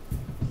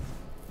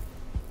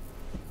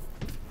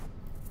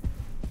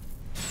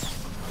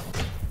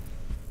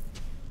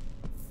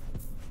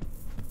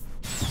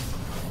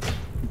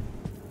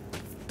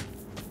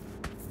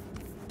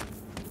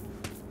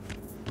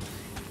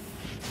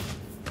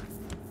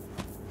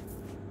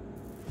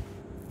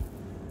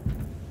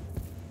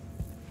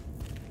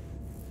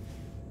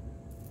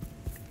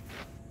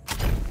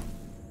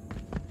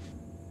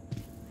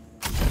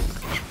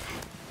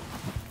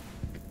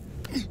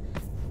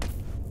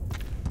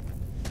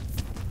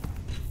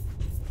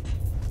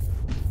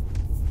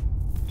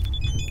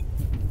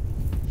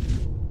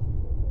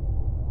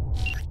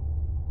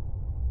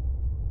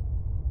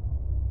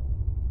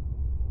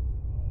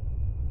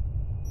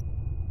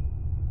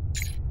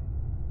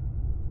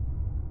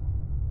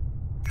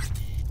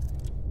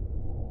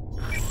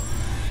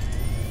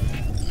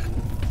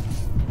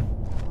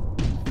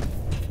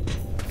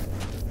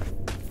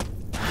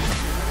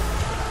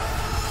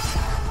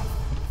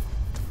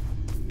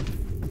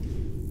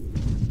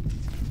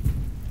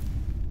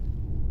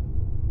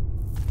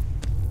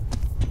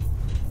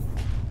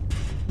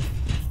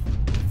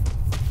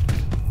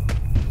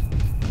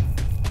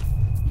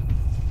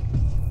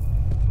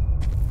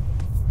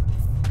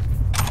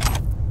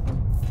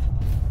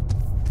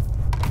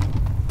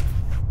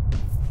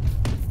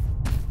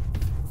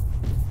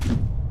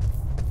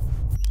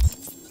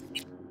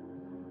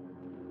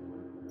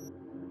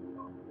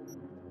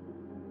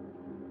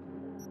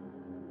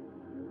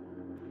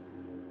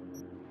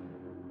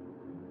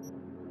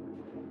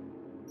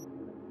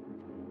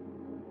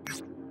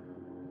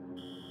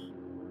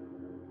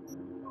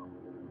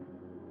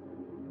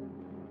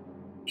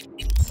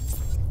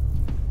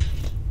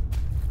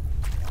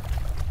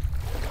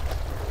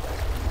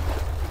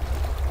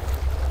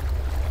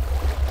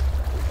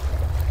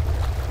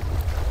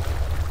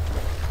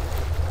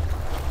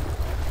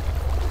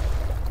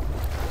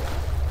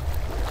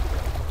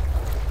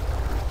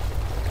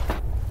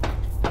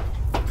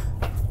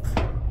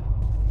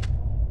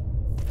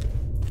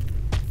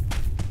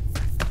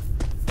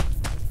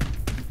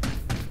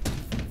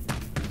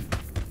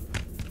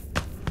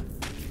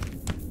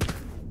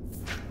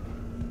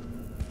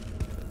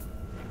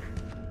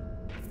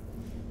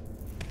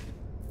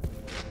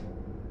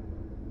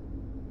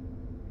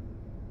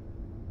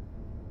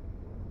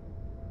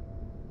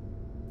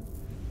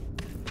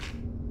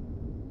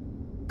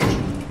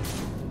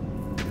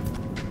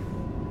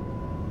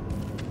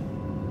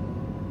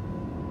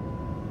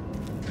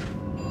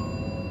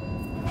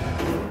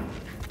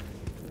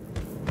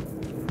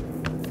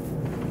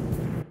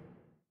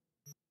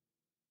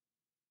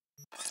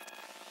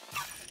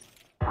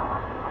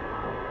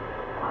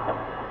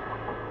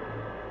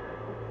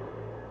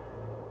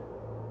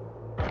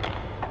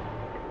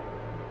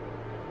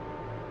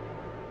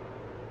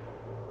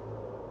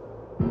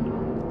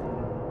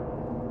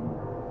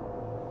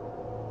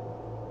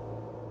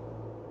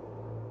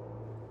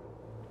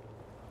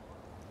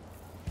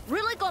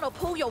 want to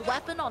pull your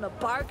weapon on a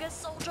bargain,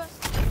 soldier?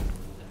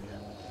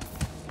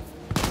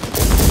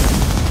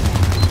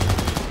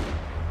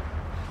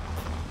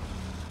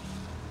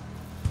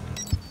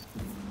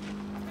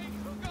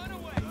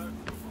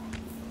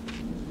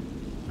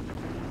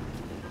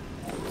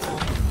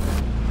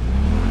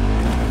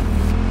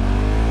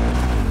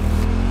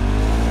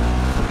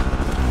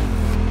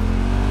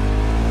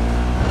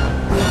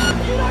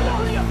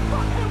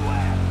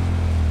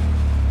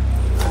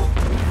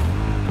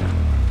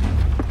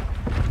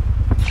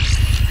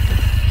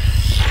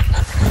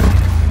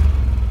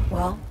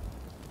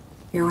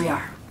 Here we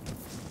are.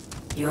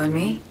 You and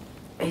me,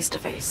 face to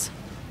face.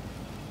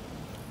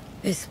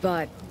 This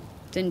spot.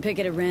 Didn't pick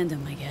it at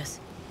random, I guess.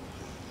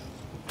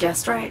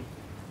 Guessed right.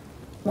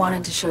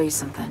 Wanted to show you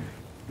something.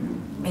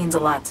 Means a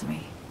lot to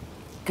me.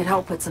 Could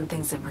help put some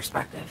things in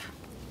perspective.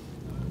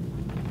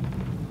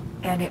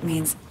 And it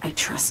means I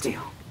trust you.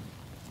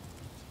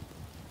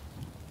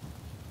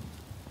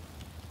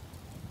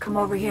 Come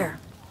over here.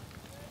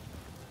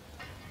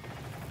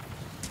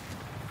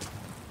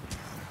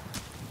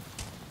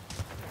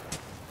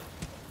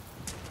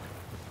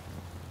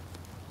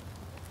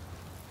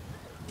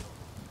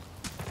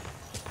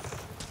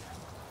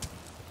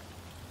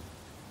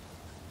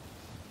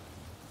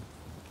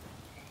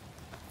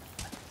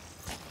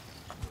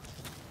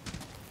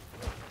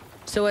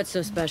 So what's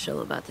so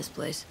special about this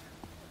place?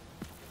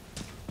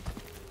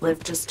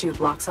 Lived just 2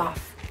 blocks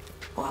off,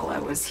 while I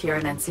was here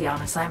in NC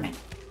on assignment.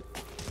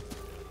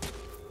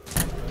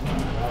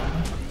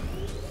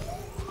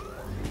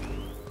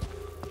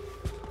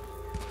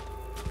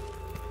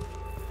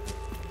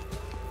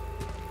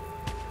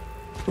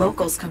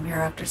 Locals come here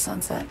after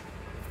sunset.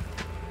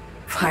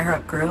 Fire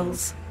up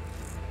grills,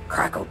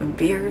 crack open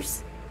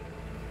beers,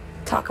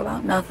 talk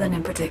about nothing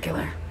in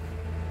particular.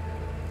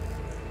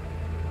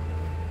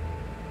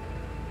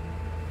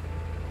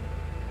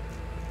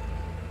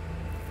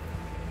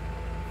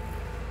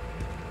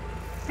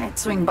 I'd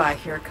swing by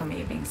here come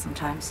evening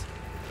sometimes.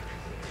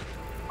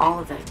 All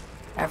of it,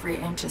 every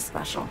inch is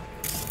special.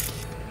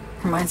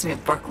 Reminds me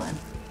of Brooklyn.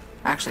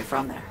 Actually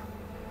from there.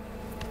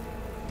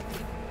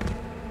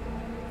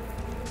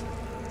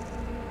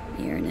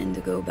 Yearning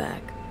to go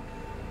back.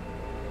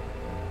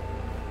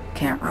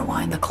 Can't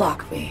rewind the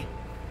clock, V.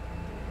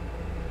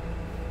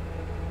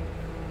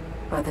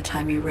 By the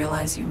time you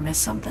realize you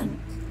missed something,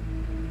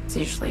 it's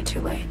usually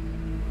too late.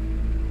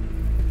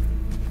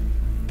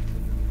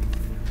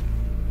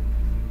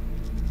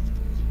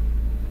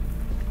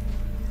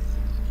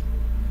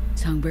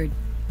 Songbird,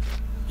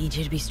 need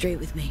you to be straight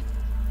with me.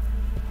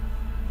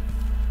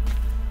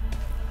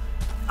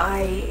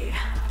 I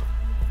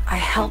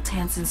helped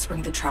Hansen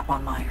spring the trap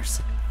on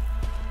Myers.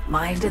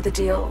 Mine did the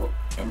deal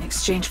in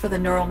exchange for the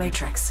neural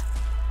matrix.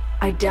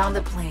 I downed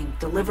the plane,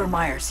 deliver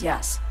Myers,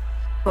 yes.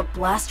 But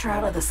blast her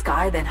out of the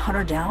sky, then hunt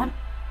her down,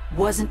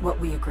 wasn't what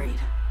we agreed.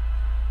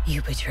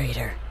 You betrayed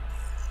her.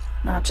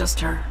 Not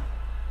just her.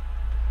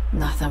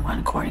 Nothing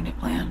went according to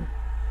plan.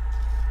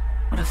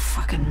 What a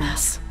fucking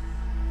mess.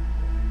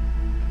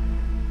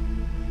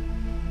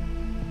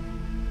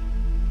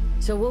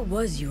 So what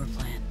was your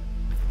plan?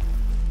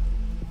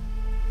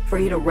 For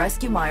you to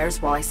rescue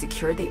Myers while I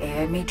secured the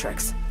AI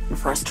matrix, and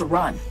for us to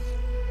run.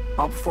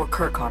 All before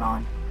Kurt caught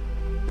on.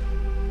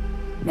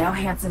 Now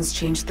Hansen's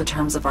changed the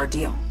terms of our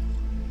deal.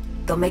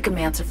 They'll make him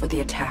answer for the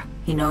attack.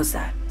 He knows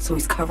that, so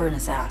he's covering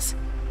his ass.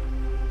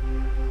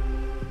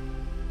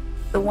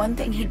 The one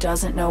thing he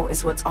doesn't know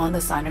is what's on the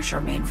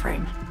Cynosure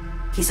mainframe.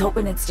 He's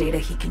hoping it's data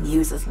he can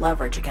use as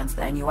leverage against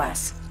the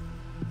NUS.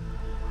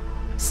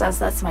 Says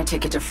that's my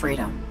ticket to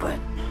freedom, but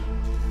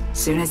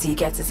soon as he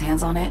gets his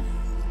hands on it,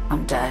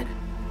 I'm dead.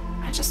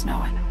 I just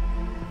know it.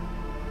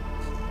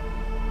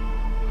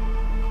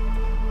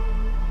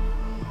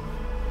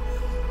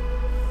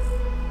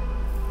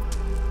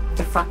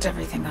 It fucked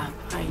everything up,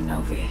 I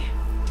know, V.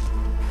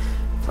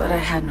 But I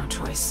had no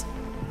choice.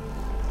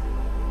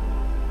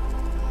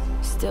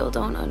 Still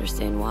don't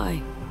understand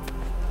why.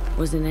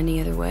 Wasn't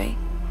any other way,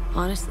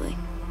 honestly.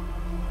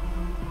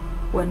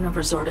 Wouldn't have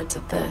resorted to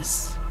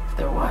this if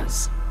there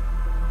was.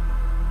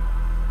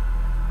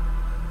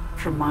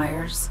 For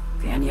Myers,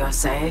 the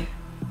NUSA,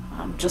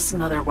 I'm just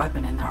another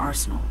weapon in their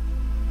arsenal.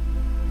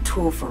 A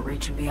tool for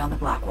reaching beyond the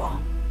Black Wall.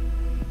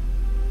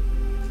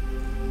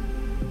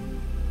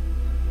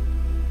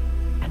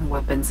 And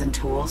weapons and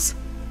tools,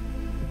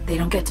 they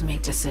don't get to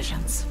make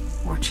decisions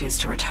or choose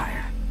to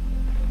retire.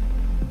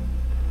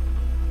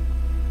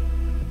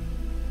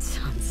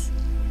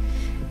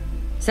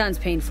 Sounds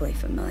painfully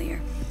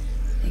familiar.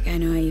 Think I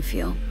know how you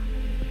feel.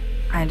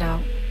 I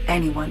doubt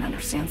anyone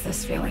understands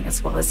this feeling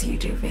as well as you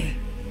do, V.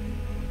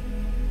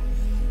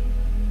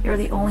 You're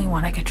the only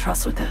one I can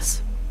trust with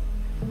this.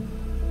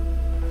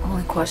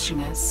 Only question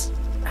is,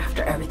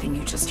 after everything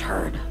you just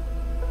heard,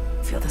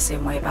 feel the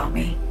same way about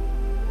me?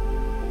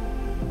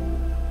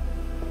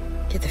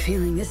 Get the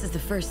feeling this is the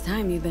first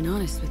time you've been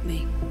honest with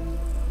me.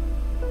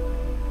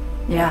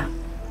 Yeah.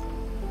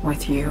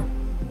 With you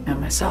and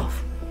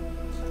myself.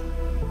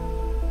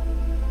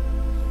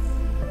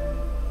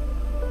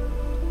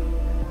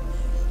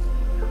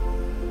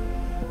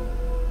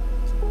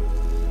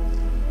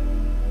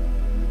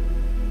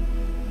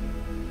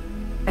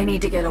 I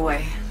need to get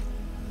away.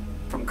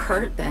 From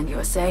Kurt, then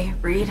USA,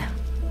 Reed.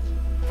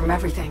 From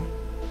everything.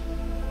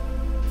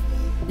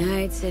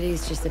 Night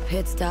City's just a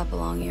pit stop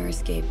along your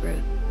escape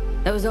route.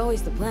 That was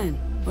always the plan,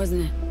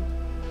 wasn't it?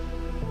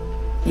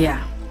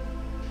 Yeah.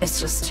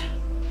 It's just...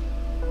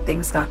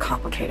 things got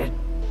complicated.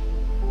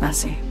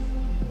 Messy.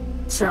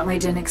 Certainly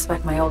didn't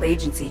expect my old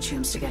agency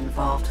chooms to get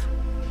involved.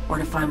 Or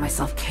to find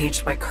myself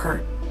caged by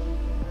Kurt.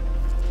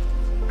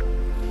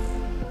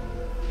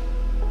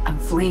 I'm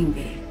fleeing,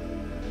 V.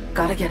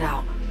 Gotta get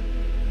out.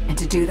 And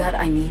to do that,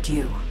 I need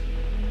you.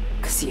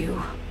 'Cause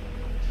you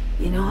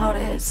know how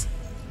it is.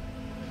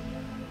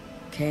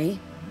 Okay.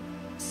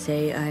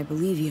 Say I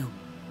believe you.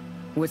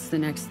 What's the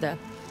next step?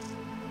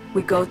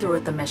 We go through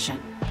with the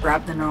mission,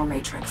 grab the neural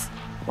matrix.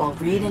 While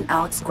Reed and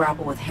Alex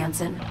grapple with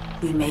Hansen,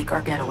 we make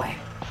our getaway.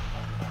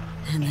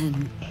 And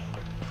then...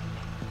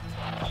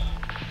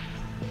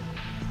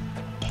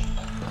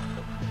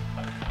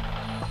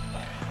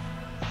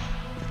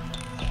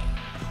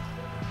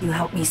 you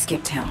help me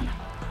skip town.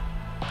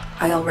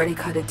 I already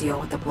cut a deal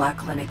with the Black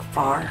Clinic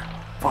far,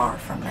 far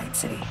from Night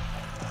City.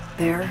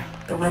 There,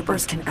 the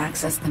Rippers can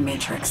access the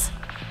Matrix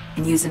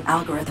and use an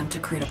algorithm to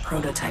create a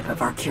prototype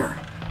of our cure.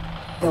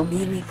 They'll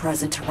need me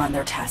present to run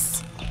their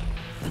tests.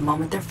 The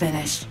moment they're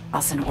finished,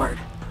 I'll send word.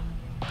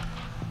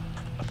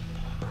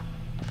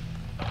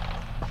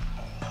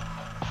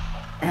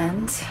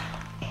 And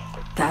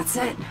that's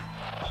it.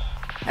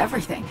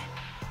 Everything.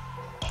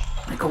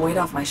 Like a weight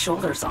off my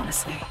shoulders,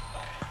 honestly.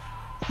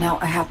 Now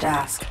I have to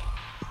ask.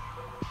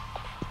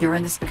 You're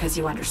in this because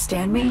you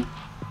understand me?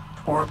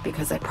 Or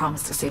because I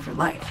promised to save your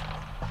life?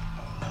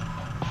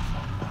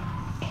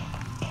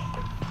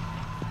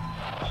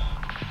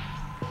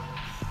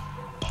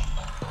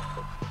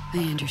 I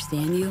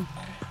understand you.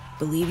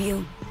 Believe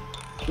you.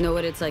 Know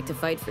what it's like to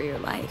fight for your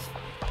life.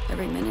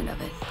 Every minute of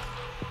it.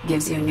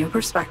 Gives you a new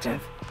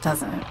perspective,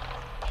 doesn't it?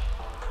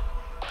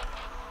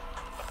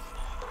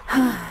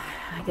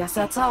 I guess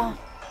that's all.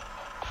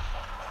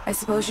 I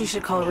suppose you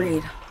should call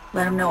Reed.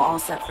 Let him know all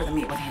set for the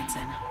meet with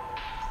Hansen.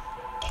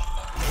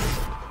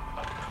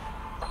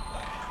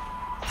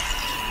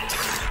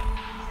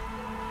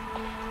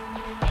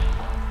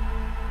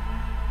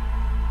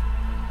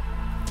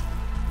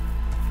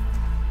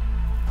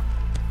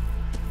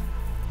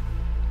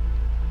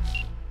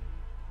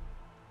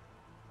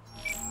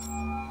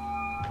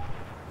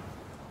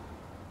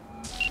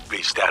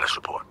 B, status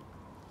report.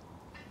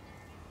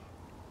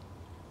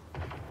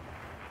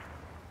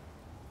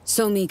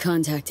 Somi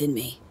contacted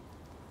me.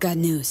 Got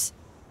news.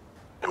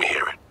 Let me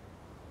hear it.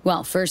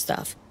 Well, first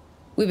off,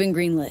 we've been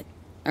greenlit.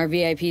 Our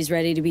VIP's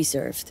ready to be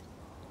served.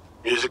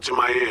 Music to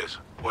my ears.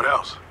 What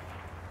else?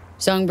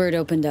 Songbird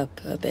opened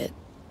up a bit.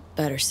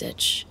 Better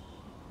sitch.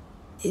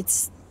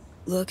 It's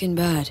looking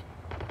bad.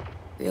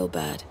 Real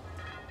bad.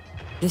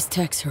 This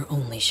tech's her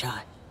only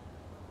shot.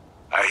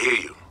 I hear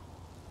you.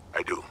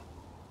 I do.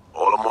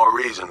 All the more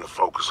reason to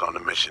focus on the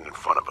mission in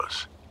front of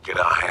us. Get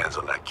our hands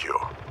on that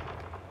cure.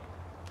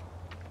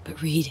 But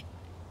Reed,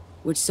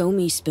 what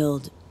Somi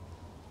spilled,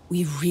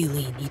 we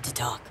really need to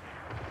talk.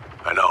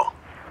 I know,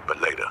 but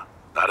later.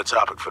 Not a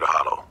topic for the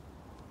Hollow.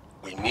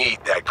 We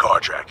need that car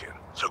tracking,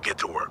 so get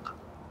to work.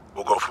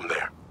 We'll go from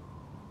there.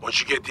 Once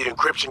you get the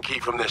encryption key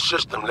from their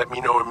system, let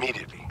me know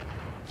immediately.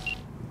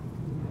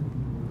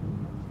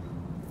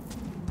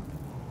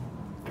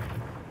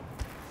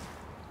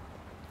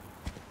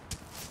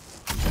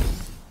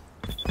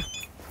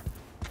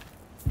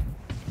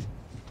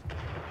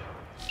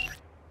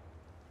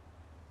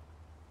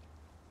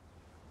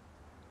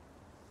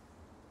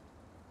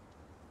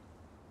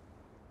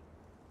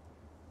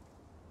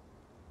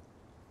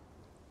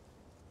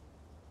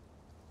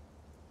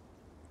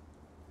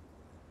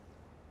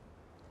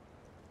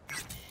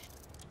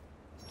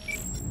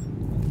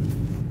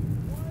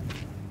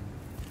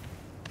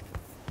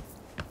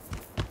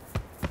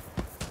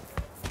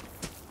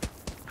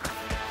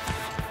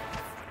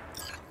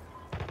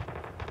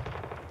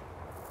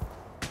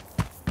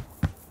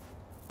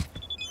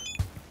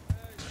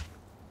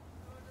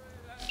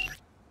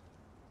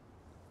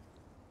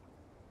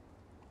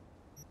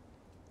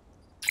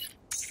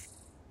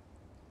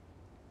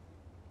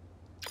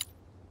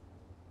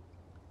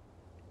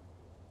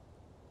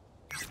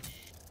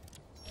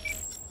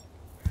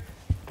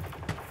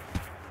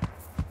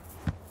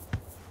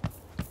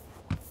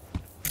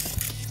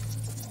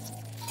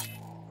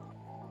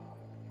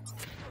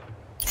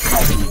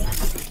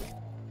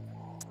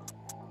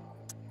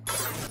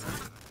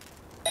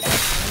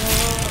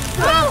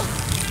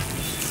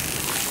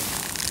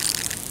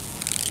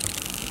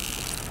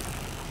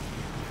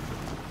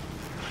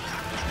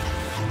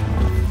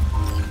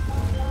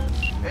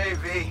 Hey,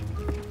 V.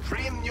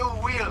 Dream new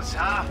wheels,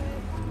 huh?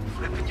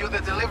 Flipping you the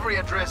delivery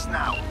address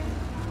now.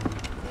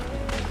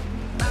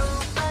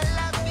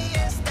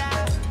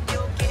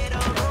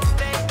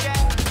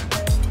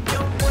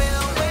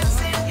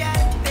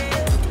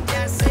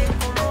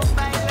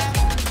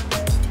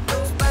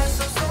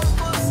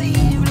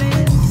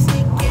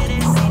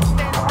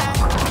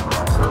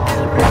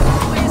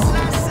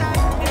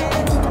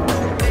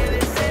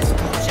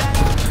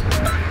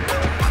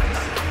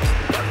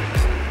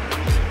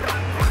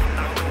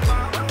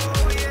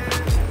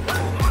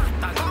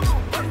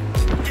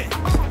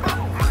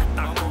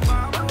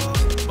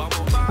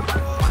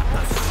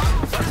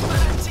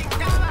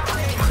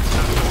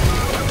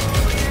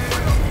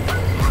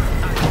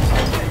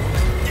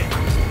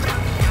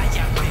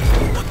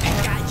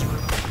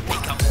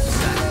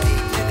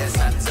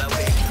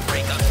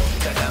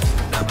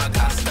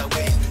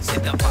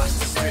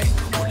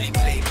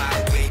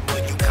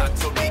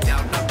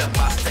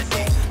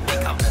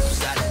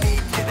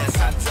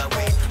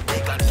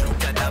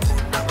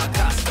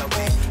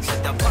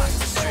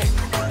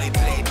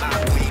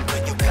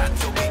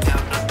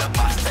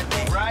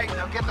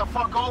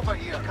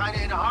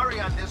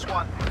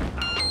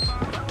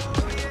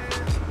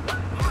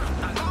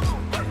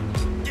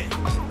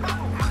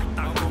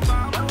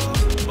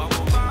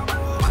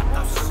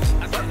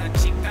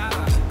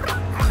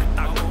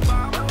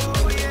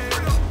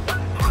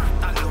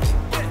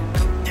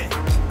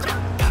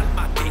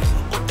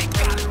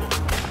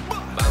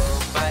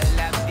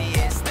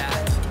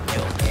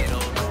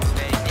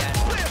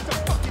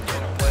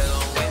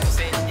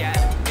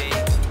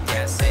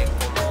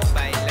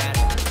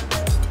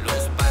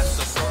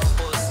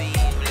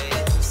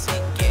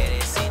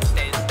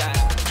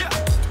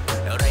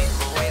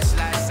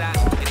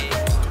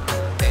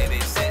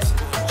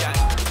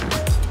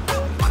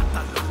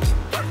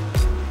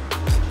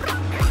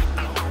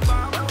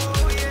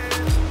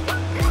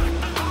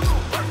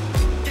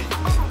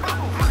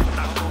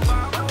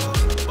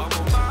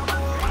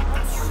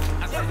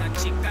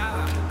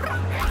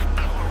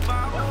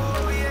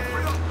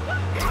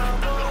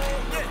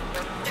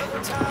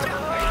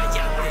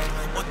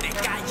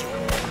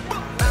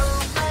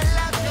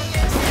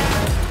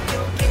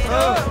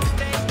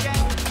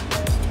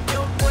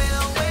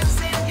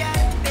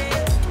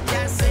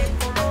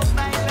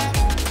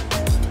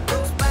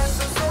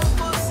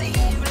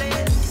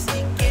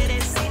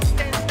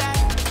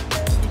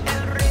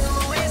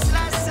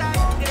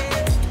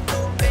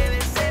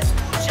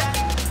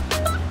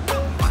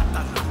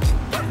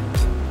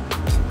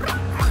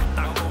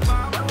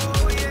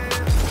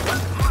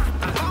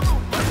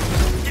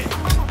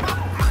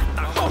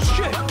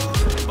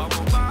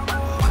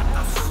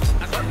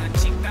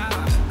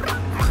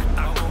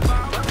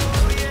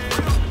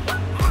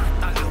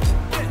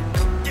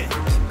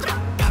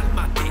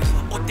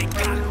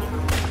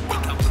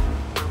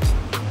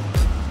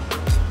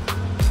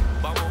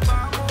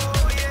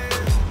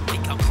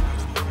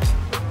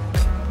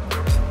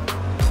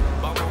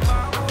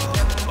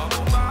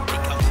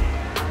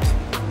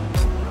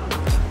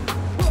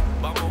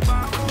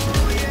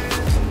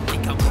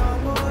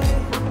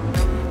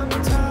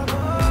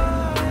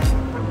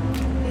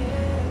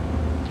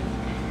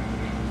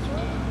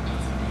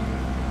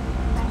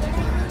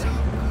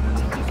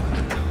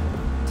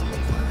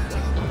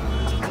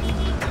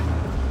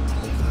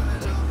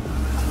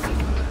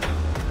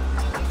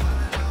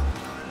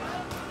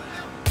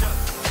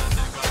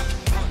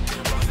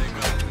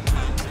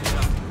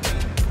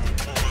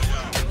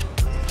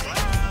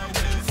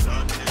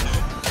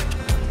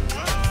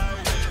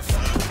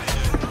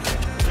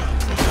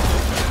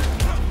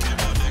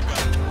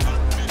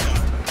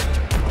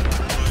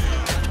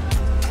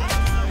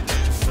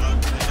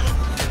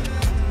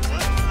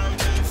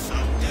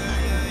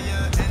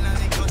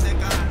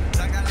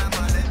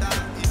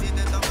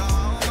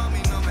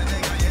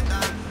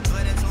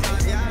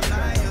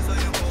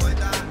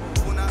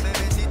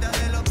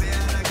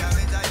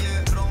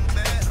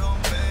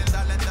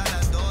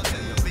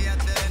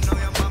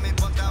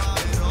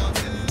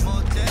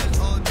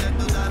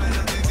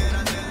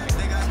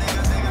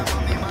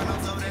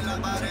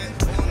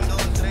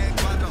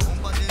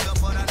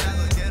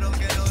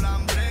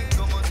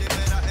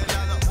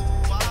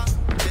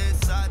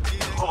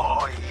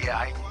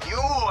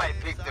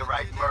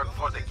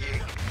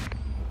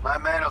 My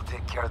man will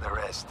take care of the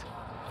rest.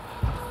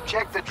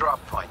 Check the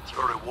drop point,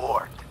 your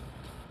reward.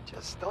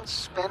 Just don't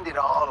spend it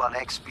all on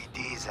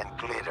XPDs and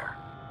glitter.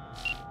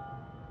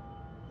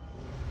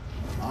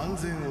 安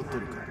全を取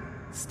るか、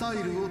スタ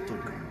イルを取る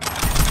か。ボ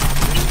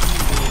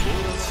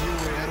ーナス仕様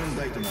をやるん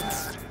だいとなら、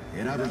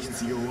選ぶ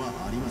必要は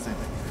ありません。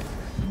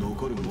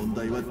残る問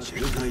題は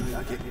渋滞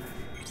だけ。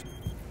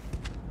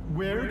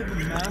Where did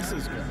the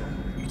masses go?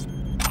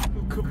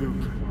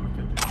 Kabuki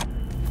Market.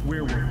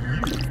 Where will you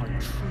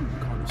find true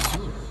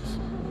connoisseurs?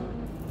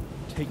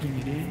 Taking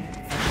it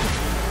in?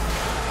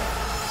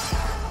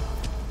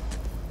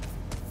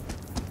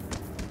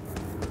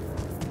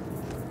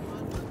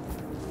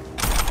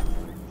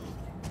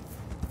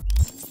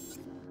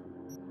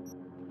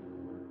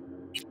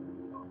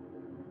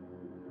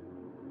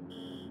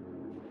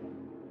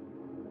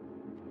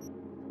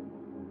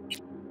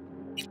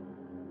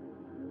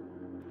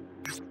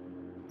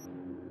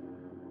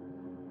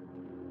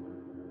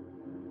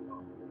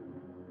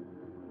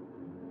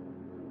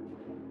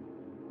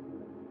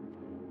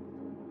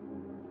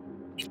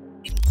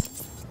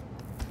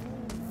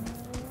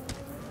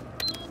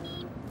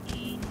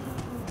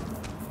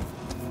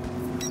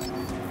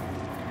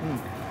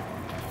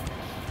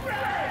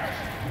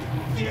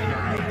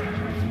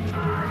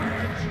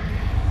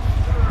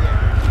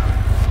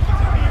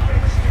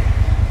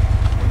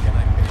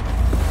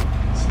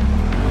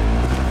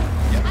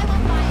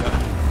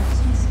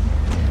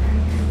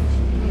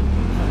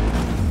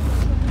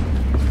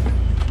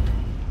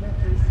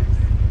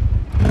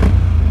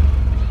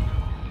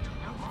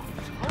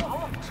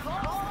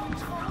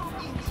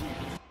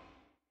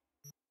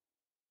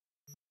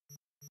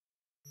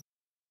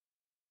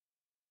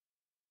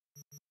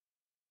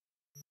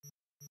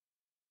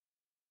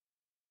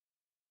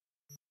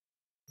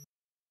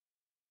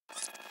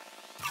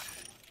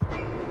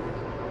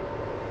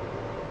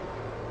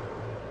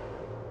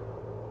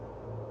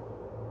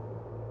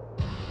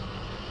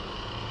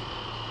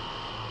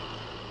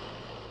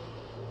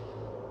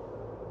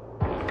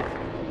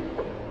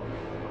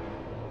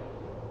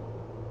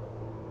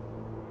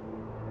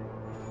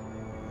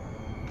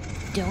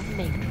 Don't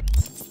make